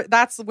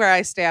 that's where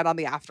I stand on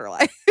the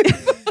afterlife.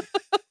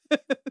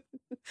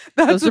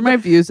 Those are my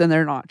views, and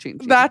they're not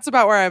changing. That's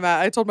about where I'm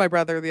at. I told my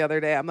brother the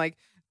other day, I'm like,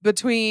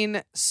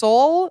 between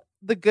Soul,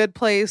 The Good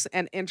Place,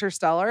 and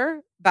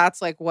Interstellar,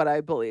 that's like what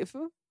I believe.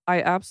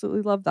 I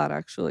absolutely love that.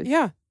 Actually,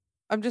 Yeah,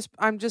 I'm just.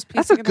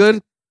 that's a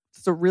good.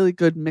 It's a really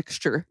good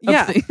mixture. Of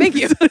Yeah, things. thank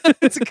you.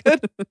 It's a good.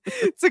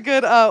 It's a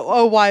good.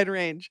 A wide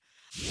range.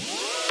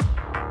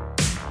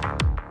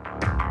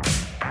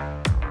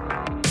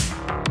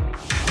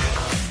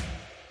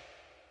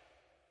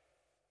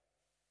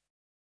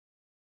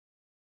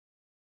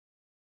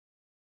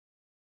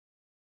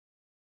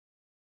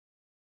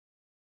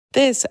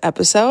 This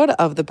episode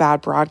of The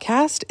Bad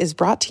Broadcast is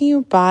brought to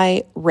you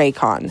by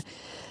Raycon.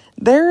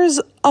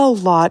 There's a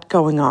lot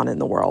going on in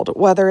the world,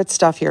 whether it's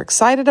stuff you're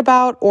excited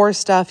about or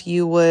stuff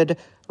you would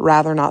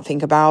rather not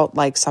think about,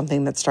 like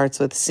something that starts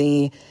with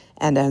C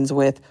and ends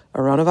with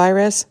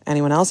coronavirus.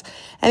 Anyone else?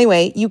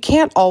 Anyway, you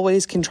can't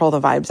always control the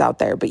vibes out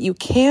there, but you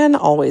can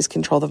always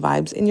control the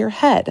vibes in your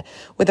head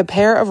with a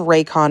pair of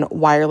Raycon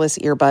wireless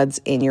earbuds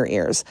in your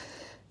ears.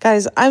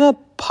 Guys, I'm a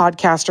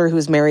podcaster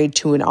who's married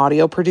to an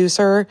audio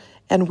producer,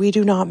 and we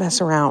do not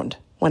mess around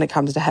when it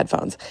comes to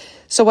headphones.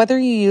 So whether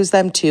you use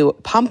them to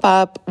pump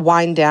up,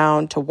 wind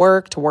down, to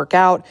work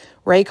out,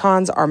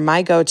 Raycons are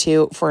my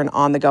go-to for an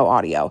on-the-go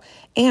audio.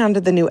 And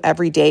the new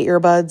everyday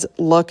earbuds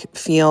look,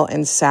 feel,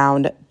 and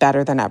sound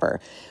better than ever.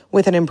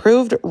 With an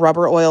improved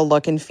rubber oil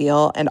look and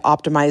feel and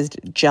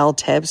optimized gel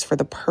tips for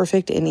the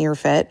perfect in-ear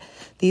fit,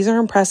 these are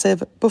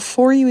impressive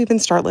before you even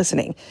start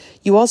listening.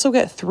 You also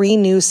get 3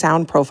 new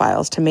sound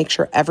profiles to make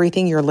sure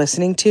everything you're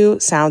listening to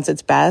sounds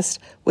its best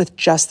with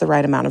just the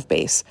right amount of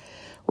bass.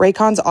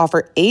 Raycons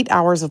offer 8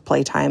 hours of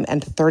playtime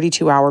and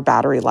 32-hour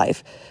battery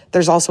life.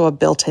 There's also a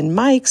built-in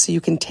mic so you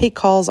can take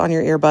calls on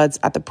your earbuds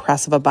at the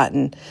press of a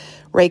button.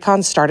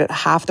 Raycons start at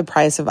half the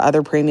price of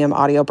other premium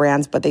audio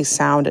brands, but they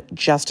sound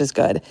just as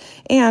good.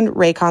 And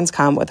Raycons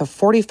come with a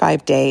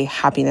 45-day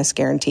happiness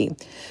guarantee.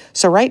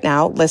 So right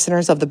now,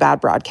 listeners of The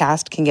Bad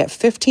Broadcast can get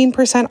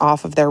 15%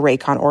 off of their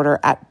Raycon order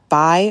at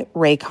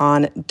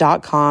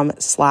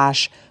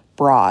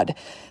buyraycon.com/broad.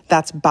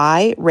 That's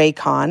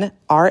buyraycon,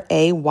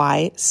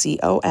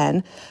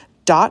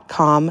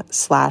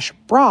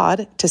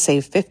 RAYCON.com/broad to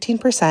save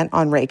 15%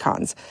 on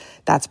Raycons.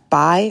 That's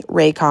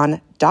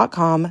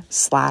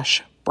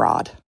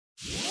buyraycon.com/broad.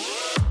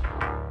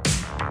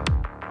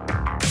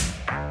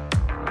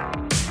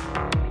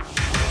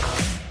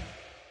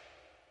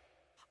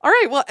 All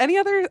right. Well,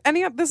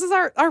 this is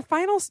our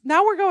final.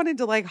 Now we're going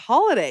into like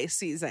holiday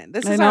season.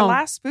 This is our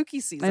last spooky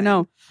season. I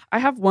know. I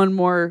have one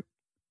more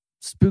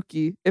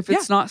spooky. If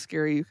it's not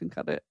scary, you can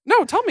cut it.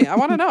 No, tell me. I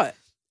want to know it.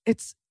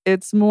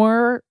 It's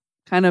more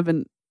kind of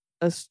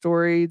a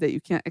story that you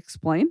can't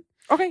explain.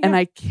 Okay. And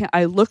I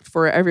looked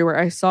for it everywhere.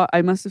 I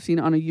must have seen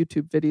it on a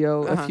YouTube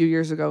video a few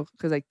years ago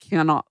because I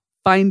cannot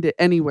find it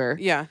anywhere.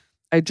 Yeah.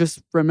 I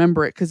just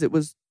remember it because it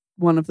was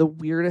one of the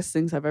weirdest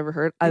things I've ever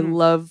heard. I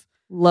love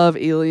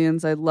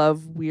aliens. I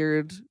love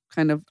weird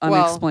kind of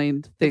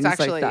unexplained things it's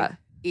like that.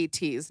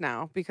 ETs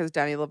now because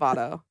Demi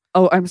Lovato.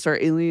 Oh, I'm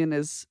sorry. Alien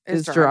is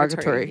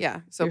derogatory.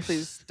 Yeah. So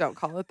please don't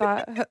call it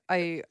that.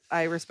 I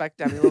respect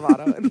Demi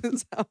Lovato in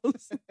this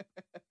house.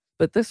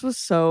 But this was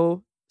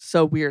so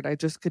weird. I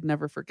just could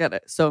never forget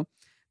it. So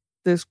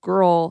this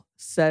girl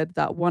said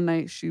that one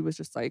night she was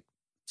just like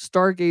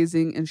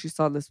stargazing and she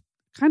saw this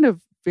kind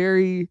of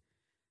very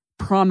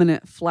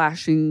prominent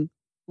flashing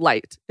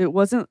light. It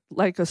wasn't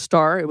like a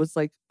star. It was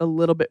like a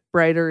little bit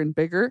brighter and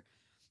bigger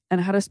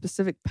and it had a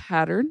specific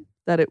pattern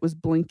that it was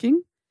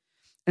blinking.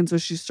 And so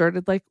she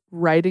started like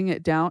writing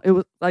it down. It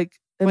was like,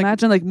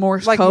 imagine like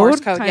Morse code.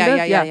 Morse code.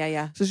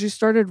 Yeah. So she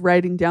started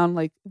writing down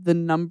like the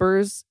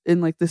numbers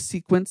in like the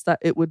sequence that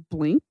it would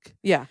blink.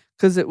 Yeah.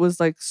 Because it was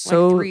like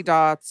so. Like 3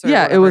 dots. Or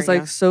yeah. whatever, It was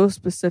like so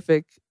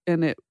specific.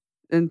 And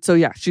so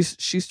yeah,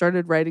 she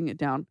started writing it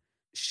down.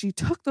 She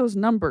took those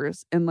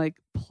numbers and like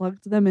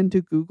plugged them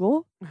into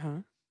Google.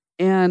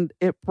 And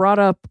it brought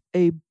up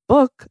a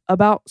book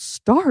about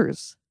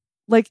stars.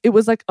 Like it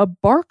was like a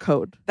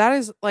barcode. That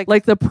is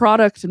like the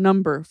product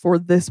number for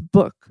this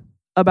book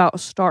about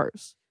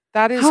stars.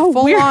 That is How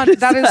full weird on.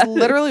 is That is that?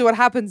 literally what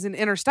happens in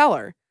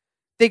Interstellar.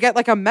 They get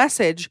like a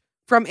message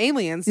from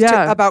aliens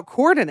Yeah. about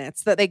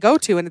coordinates that they go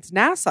to, and it's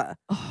NASA.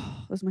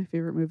 Oh, that's my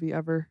favorite movie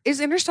ever. Is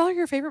Interstellar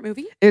your favorite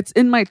movie? It's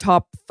in my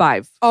top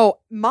 5. Oh,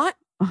 mine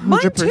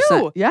 100%.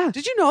 too. Yeah.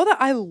 Did you know that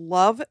I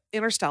love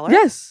Interstellar?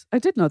 Yes, I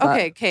did know that.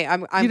 Okay.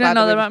 I'm you glad didn't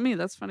know that we- about me.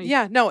 That's funny.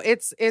 Yeah, no,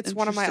 it's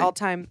one of my Interesting. all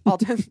time.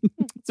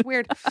 It's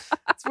weird.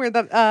 It's weird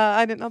that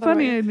I didn't know that.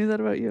 Funny, about I knew that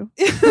about you.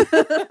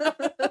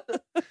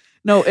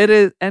 No, it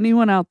is.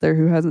 Anyone out there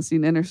who hasn't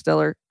seen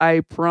Interstellar,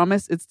 I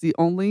promise it's the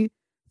only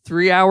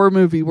 3-hour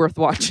movie worth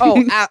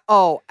watching.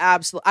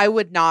 Absolutely. I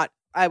would not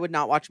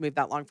watch a movie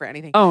that long for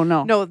anything. Oh,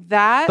 no. No,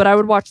 that. But I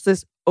would watch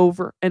this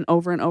over and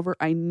over and over.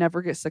 I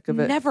never get sick of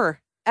it. Never,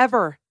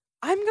 ever.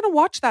 I'm going to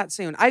watch that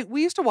soon.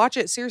 We used to watch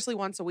it seriously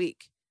once a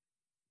week.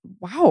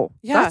 Wow.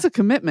 Yeah. That's a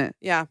commitment.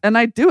 Yeah. And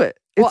I do it.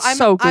 It's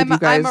so good, you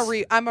guys.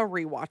 I'm a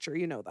rewatcher.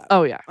 You know that.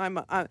 Oh, yeah.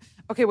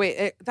 Okay,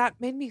 wait. That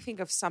made me think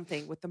of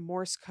something with the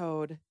Morse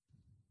code.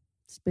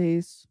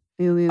 Space,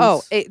 aliens.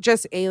 Oh,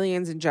 just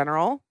aliens in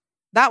general.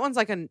 That one's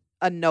like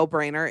a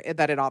no-brainer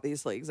that it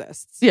obviously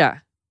exists. Yeah.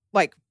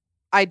 Like,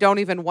 I don't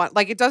even want,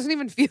 like, it doesn't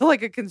even feel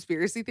like a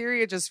conspiracy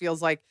theory. It just feels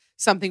like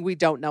something we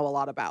don't know a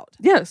lot about.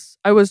 Yes.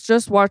 I was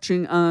just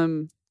watching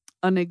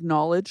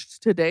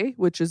Unacknowledged today,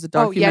 which is a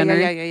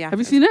documentary. Oh, yeah. Have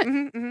you seen it?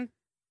 Mm-hmm, mm-hmm.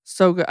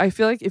 So good. I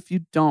feel like if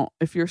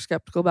you're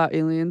skeptical about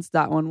aliens,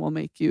 that one will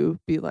make you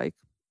be like,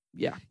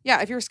 yeah.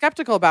 Yeah, if you're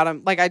skeptical about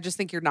them, like, I just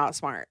think you're not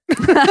smart.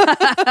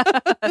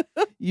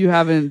 You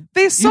haven't.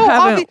 They so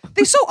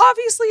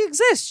obviously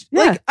exist.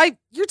 Yeah. Like,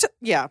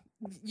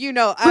 you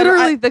know.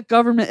 Literally, the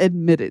government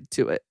admitted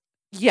to it.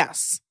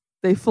 Yes.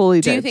 They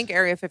fully did. Do you think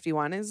Area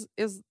 51 is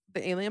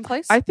the alien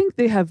place? I think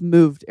they have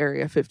moved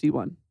Area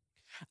 51.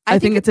 I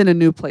think it's in a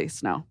new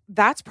place now.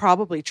 That's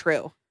probably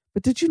true.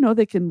 But did you know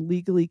they can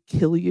legally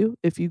kill you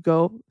if you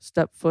go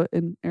step foot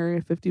in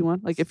Area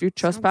 51? Like if you're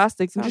trespassed,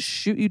 they can just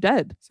shoot you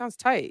dead. Sounds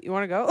tight. You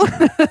want to go?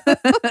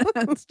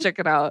 Let's check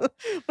it out.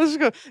 Let's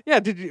go.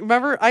 Yeah. Did you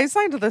remember? I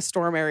signed the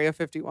Storm Area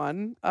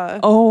 51. I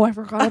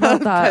forgot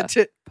about that.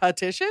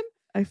 Petition?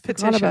 I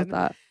forgot about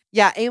that.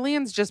 Yeah.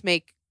 Aliens just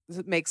make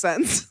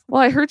sense.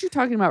 Well, I heard you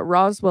talking about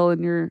Roswell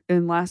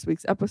in last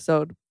week's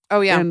episode. Oh,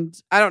 yeah. And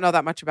I don't know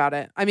that much about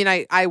it. I mean,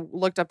 I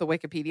looked up the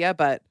Wikipedia,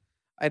 but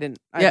I didn't.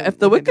 If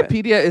the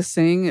Wikipedia is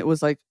saying it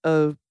was like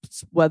a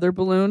weather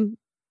balloon,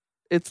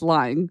 it's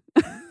lying.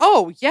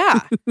 Oh, yeah.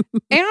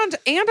 and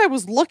I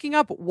was looking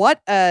up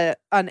what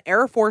an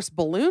Air Force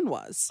balloon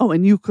was. Oh,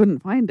 and you couldn't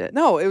find it.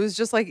 No, it was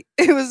just like,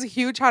 it was a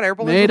huge hot air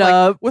balloon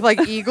with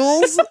like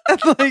eagles,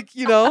 like,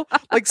 you know,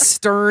 like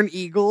stern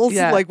eagles,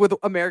 like with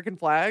American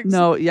flags.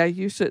 No, yeah,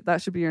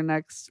 that should be your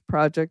next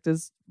project,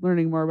 is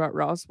learning more about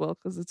Roswell,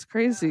 because it's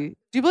crazy.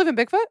 Do you believe in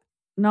Bigfoot?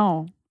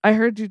 No. I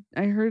heard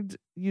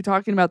you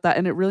talking about that,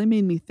 and it really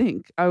made me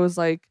think. I was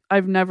like,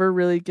 I've never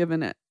really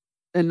given it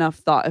enough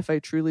thought if I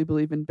truly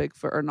believe in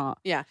Bigfoot or not.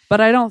 Yeah.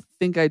 But I don't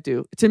think I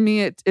do. To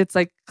me, it's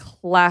like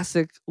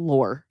classic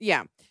lore.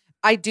 Yeah.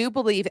 I do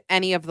believe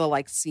any of the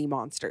like sea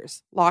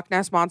monsters. Loch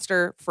Ness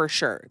Monster, for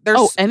sure.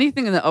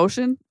 Anything in the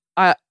ocean,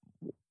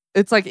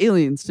 it's like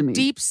aliens to me.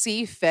 Deep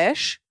sea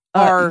fish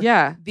are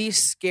the the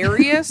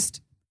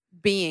scariest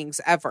beings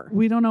ever.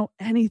 We don't know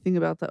anything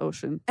about the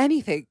ocean.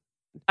 Anything.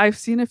 I've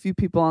seen a few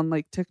people on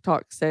like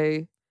TikTok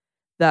say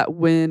that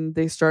when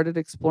they started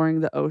exploring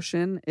the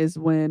ocean is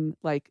when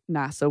like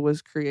NASA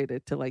was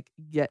created to like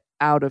get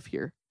out of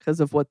here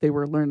because of what they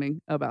were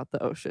learning about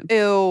the ocean.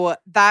 Ew,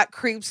 that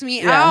creeps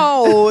me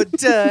out.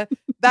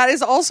 That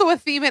is also a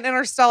theme in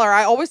Interstellar.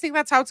 I always think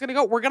that's how it's going to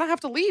go. We're going to have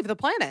to leave the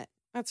planet.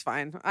 That's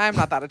fine. I'm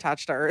not that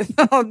attached to Earth.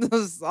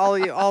 I'll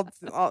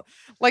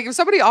like if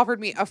somebody offered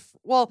me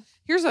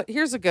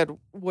here's a good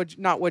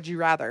would you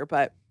rather,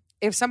 but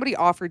if somebody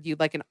offered you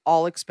like an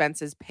all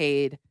expenses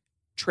paid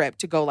trip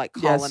to go like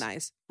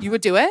colonize, you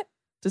would do it?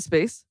 To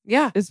space?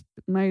 Yeah. It's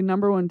my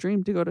number one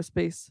dream to go to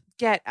space.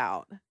 Get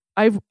out.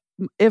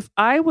 If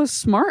I was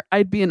smart,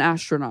 I'd be an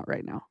astronaut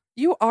right now.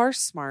 You are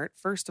smart,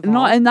 first of all.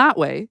 Not in that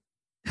way.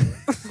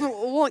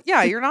 Well,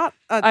 yeah, you're not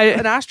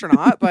an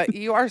astronaut, but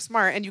you are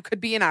smart and you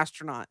could be an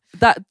astronaut.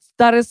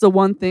 That is the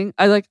one thing.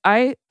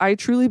 I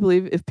truly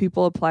believe if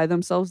people apply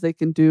themselves, they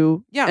can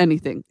do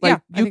anything.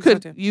 Like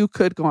you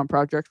could go on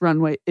Project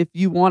Runway if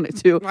you wanted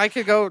to. I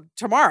could go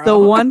tomorrow. The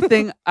one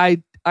thing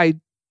I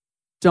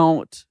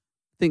don't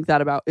think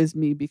that about is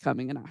me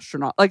becoming an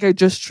astronaut. Like I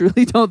just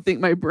truly don't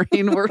think my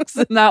brain works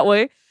in that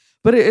way.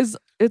 But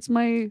it's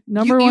my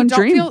number one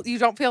dream. You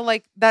don't feel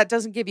like that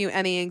doesn't give you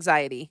any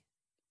anxiety?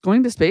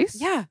 Going to space?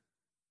 Yeah.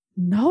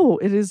 No,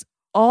 it is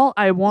all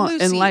I want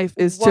Lucy, in life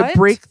is to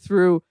break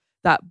through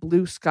that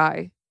blue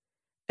sky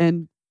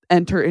and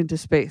enter into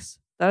space.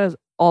 That is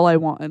all I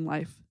want in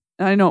life.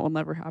 And I know it will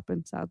never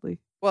happen,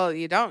 sadly. Well,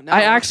 you don't know.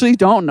 I actually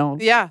don't know.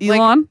 Yeah.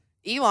 Elon?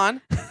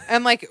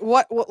 And like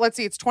what let's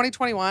see, it's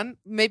 2021.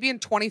 Maybe in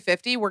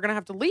 2050, we're going to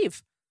have to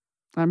leave.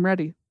 I'm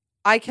ready.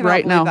 I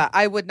cannot believe that.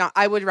 I would not.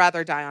 I would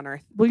rather die on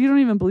Earth. Well, you don't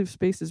even believe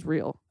space is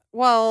real.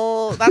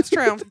 Well, that's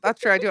true.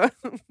 That's true. I do.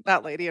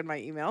 That lady in my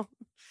email.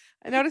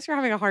 I noticed you're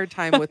having a hard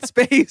time with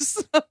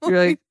space. You're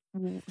like,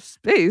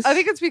 space? I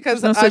think it's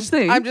because no such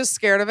thing. I'm just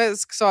scared of it.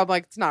 So I'm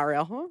like, it's not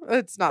real.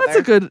 It's not That's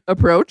there. a good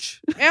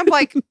approach. And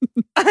like,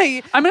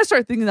 I'm going to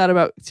start thinking that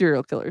about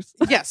serial killers.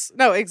 Yes.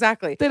 No,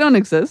 exactly. They don't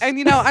exist. And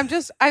you know,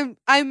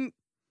 I'm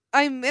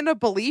in a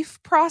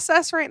belief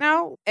process right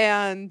now,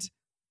 and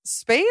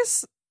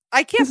space,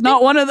 I can't. It's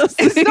not one of those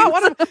things. It's not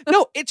one of.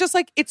 No, it's just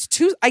like it's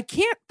too. I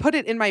can't put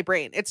it in my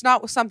brain. It's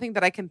not something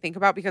that I can think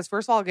about because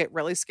first of all, I'll get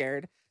really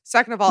scared.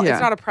 Second of all, Yeah.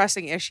 it's not a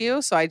pressing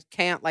issue, so I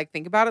can't like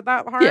think about it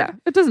that hard. Yeah,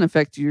 it doesn't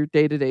affect your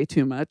day to day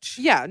too much.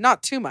 Yeah,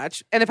 not too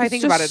much. And if I It's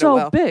think just about it, so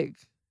it will. big,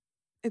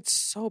 It's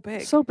so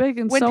big. so big,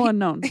 and When so pe-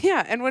 unknown.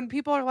 Yeah, and when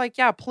people are like,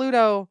 "Yeah,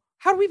 Pluto,"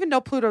 how do we even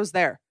know Pluto's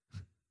there?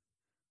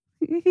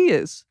 He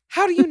is.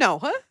 How do you know,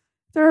 huh?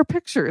 There are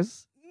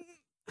pictures.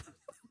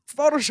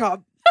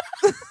 Photoshop.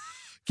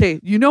 Okay,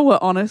 you know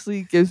what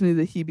honestly gives me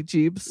the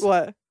heebie-jeebs?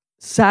 What?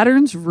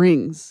 Saturn's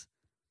rings.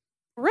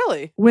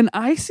 Really? When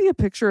I see a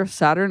picture of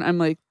Saturn, I'm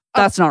like,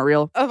 that's not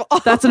real. Of all-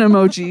 That's an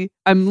emoji.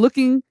 I'm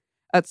looking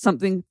at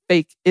something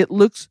fake. It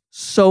looks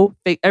so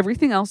fake.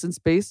 Everything else in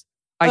space,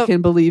 I Of-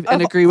 can believe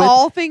and of agree with,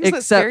 all things that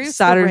except scary is the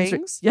Saturn's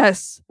rings.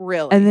 Yes,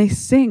 Really? and they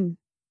sing.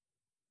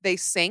 They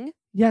sing.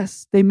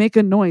 Yes, they make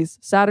a noise.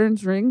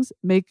 Saturn's rings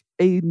make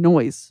a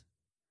noise.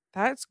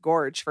 That's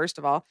gorge. First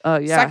of all.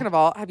 Yeah. Second of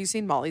all, have you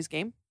seen Molly's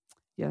Game?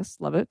 Yes,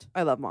 love it.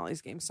 I love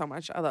Molly's Game so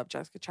much. I love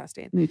Jessica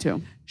Chastain. Me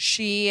too.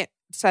 She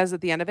says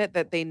at the end of it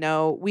that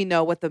we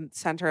know what the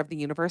center of the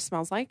universe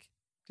smells like.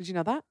 Did you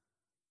know that?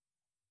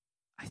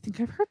 I think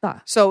I've heard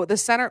that. So the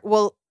center,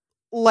 well,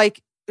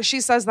 like she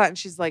says that and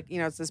she's like,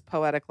 it's this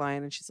poetic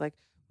line and she's like,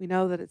 we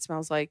know that it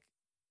smells like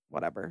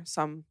whatever,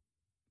 some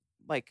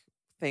like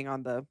thing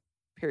on the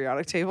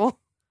periodic table,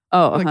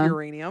 Oh, like uh-huh.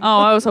 uranium. Oh,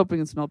 I was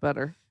hoping it smelled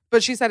better.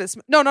 But she said it's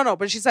no.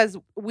 But she says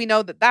we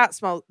know that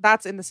smell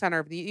that's in the center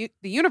of the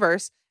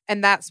universe,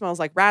 and that smells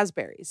like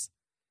raspberries.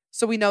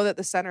 So we know that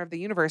the center of the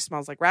universe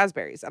smells like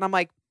raspberries. And I'm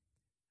like,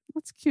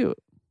 That's cute.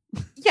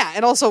 yeah,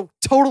 and also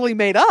totally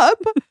made up.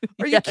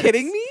 Are you Yes.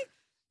 kidding me?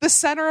 The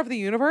center of the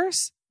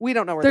universe? We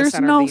don't know where the There's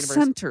center no of the universe.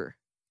 center.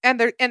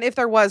 And if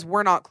there was,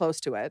 we're not close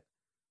to it.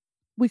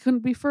 We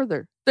couldn't be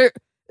further.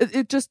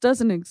 It just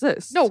doesn't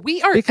exist. No,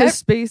 we are because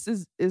space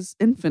is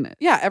infinite.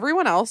 yeah,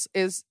 everyone else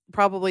is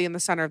probably in the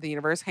center of the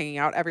universe hanging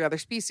out, every other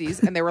species,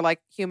 and they were like,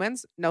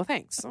 humans, no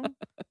thanks.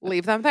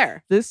 Leave them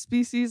there. This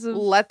species of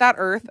Let that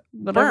earth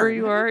whatever burn.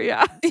 you are,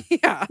 yeah.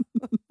 Yeah.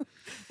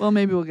 Well,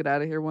 maybe we'll get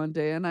out of here one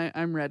day, and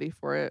I'm ready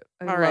for it.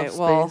 I All love right. space.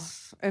 Well,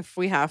 if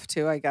we have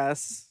to, I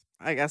guess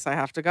I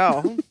have to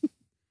go.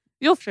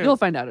 you'll Sure.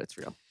 find out it's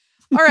real.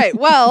 All right.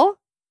 Well,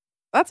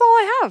 that's all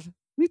I have.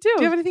 Me too.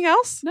 Do you have anything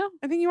else? No.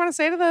 Anything you want to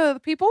say to the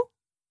people?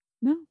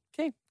 No.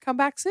 Okay. Come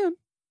back soon.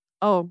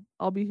 Oh,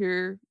 I'll be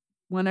here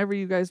whenever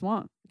you guys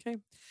want. Okay.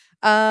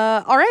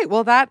 All right.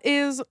 Well, that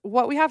is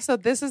what we have. So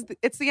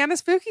it's the end of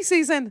spooky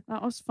season.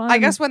 That was fun. I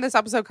guess when this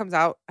episode comes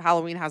out,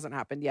 Halloween hasn't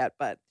happened yet,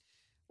 but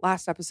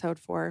last episode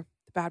for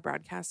the Bad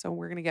Broadcast. So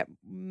we're going to get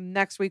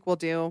next week. We'll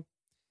do,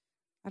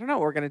 I don't know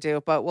what we're going to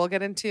do, but we'll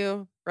get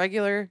into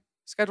regular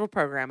scheduled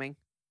programming.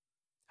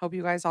 Hope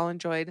you guys all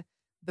enjoyed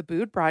the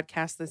Bad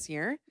Broadcast this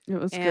year. it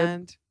was good.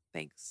 And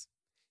thanks.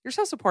 You're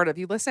so supportive.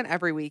 You listen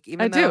every week,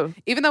 I do.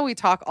 Even though we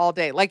talk all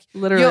day. Like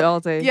Literally you'll- all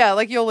day. Yeah,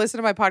 like you'll listen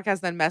to my podcast,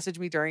 then message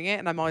me during it,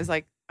 and I'm always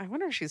like, I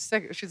wonder if she's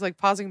sick. She's like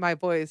pausing my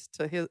voice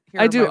to hear.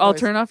 I do. my I'll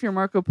voice. turn off your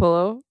Marco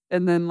Polo,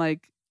 and then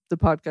like the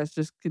podcast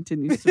just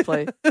continues to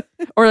play.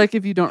 Or like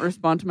if you don't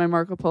respond to my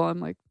Marco Polo, I'm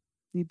like,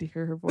 need to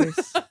hear her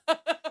voice.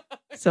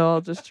 So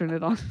I'll just turn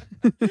it on.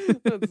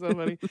 That's so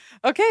funny.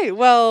 Okay,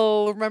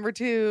 well, remember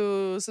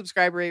to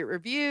subscribe, rate,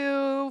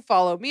 review,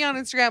 follow me on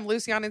Instagram,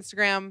 Lucy on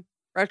Instagram,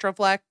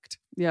 Retroflect.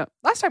 Yeah.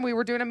 Last time we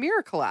were doing a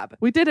mirror collab.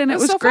 We did, and It it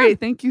was was so great. fun.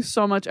 Thank you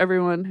so much,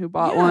 everyone who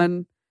bought Yeah.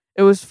 one.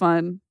 It was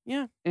fun.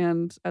 Yeah.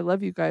 And I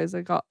love you guys.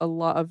 I got a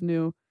lot of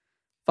new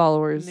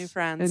followers. New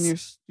friends.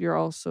 And you're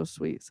all so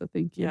sweet. So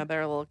thank you. Yeah,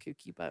 they're a little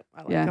kooky, but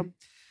I like Yeah. them.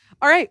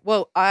 All right,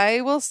 well,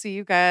 I will see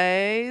you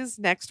guys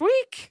next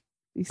week.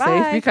 Be Bye.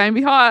 safe, be kind,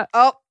 be hot.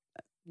 Oh,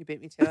 you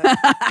beat me to it.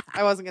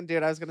 I wasn't going to do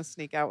it. I was going to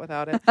sneak out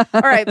without it.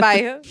 All right,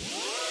 bye.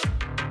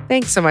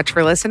 Thanks so much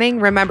for listening.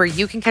 Remember,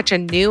 you can catch a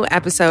new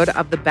episode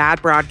of The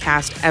Bad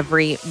Broadcast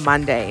every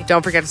Monday.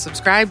 Don't forget to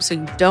subscribe so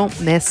you don't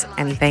miss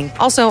anything.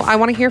 Also, I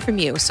want to hear from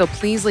you, so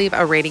please leave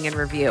a rating and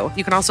review.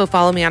 You can also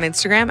follow me on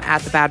Instagram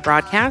at The Bad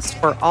Broadcast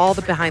for all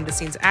the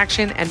behind-the-scenes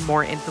action and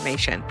more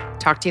information.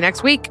 Talk to you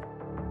next week.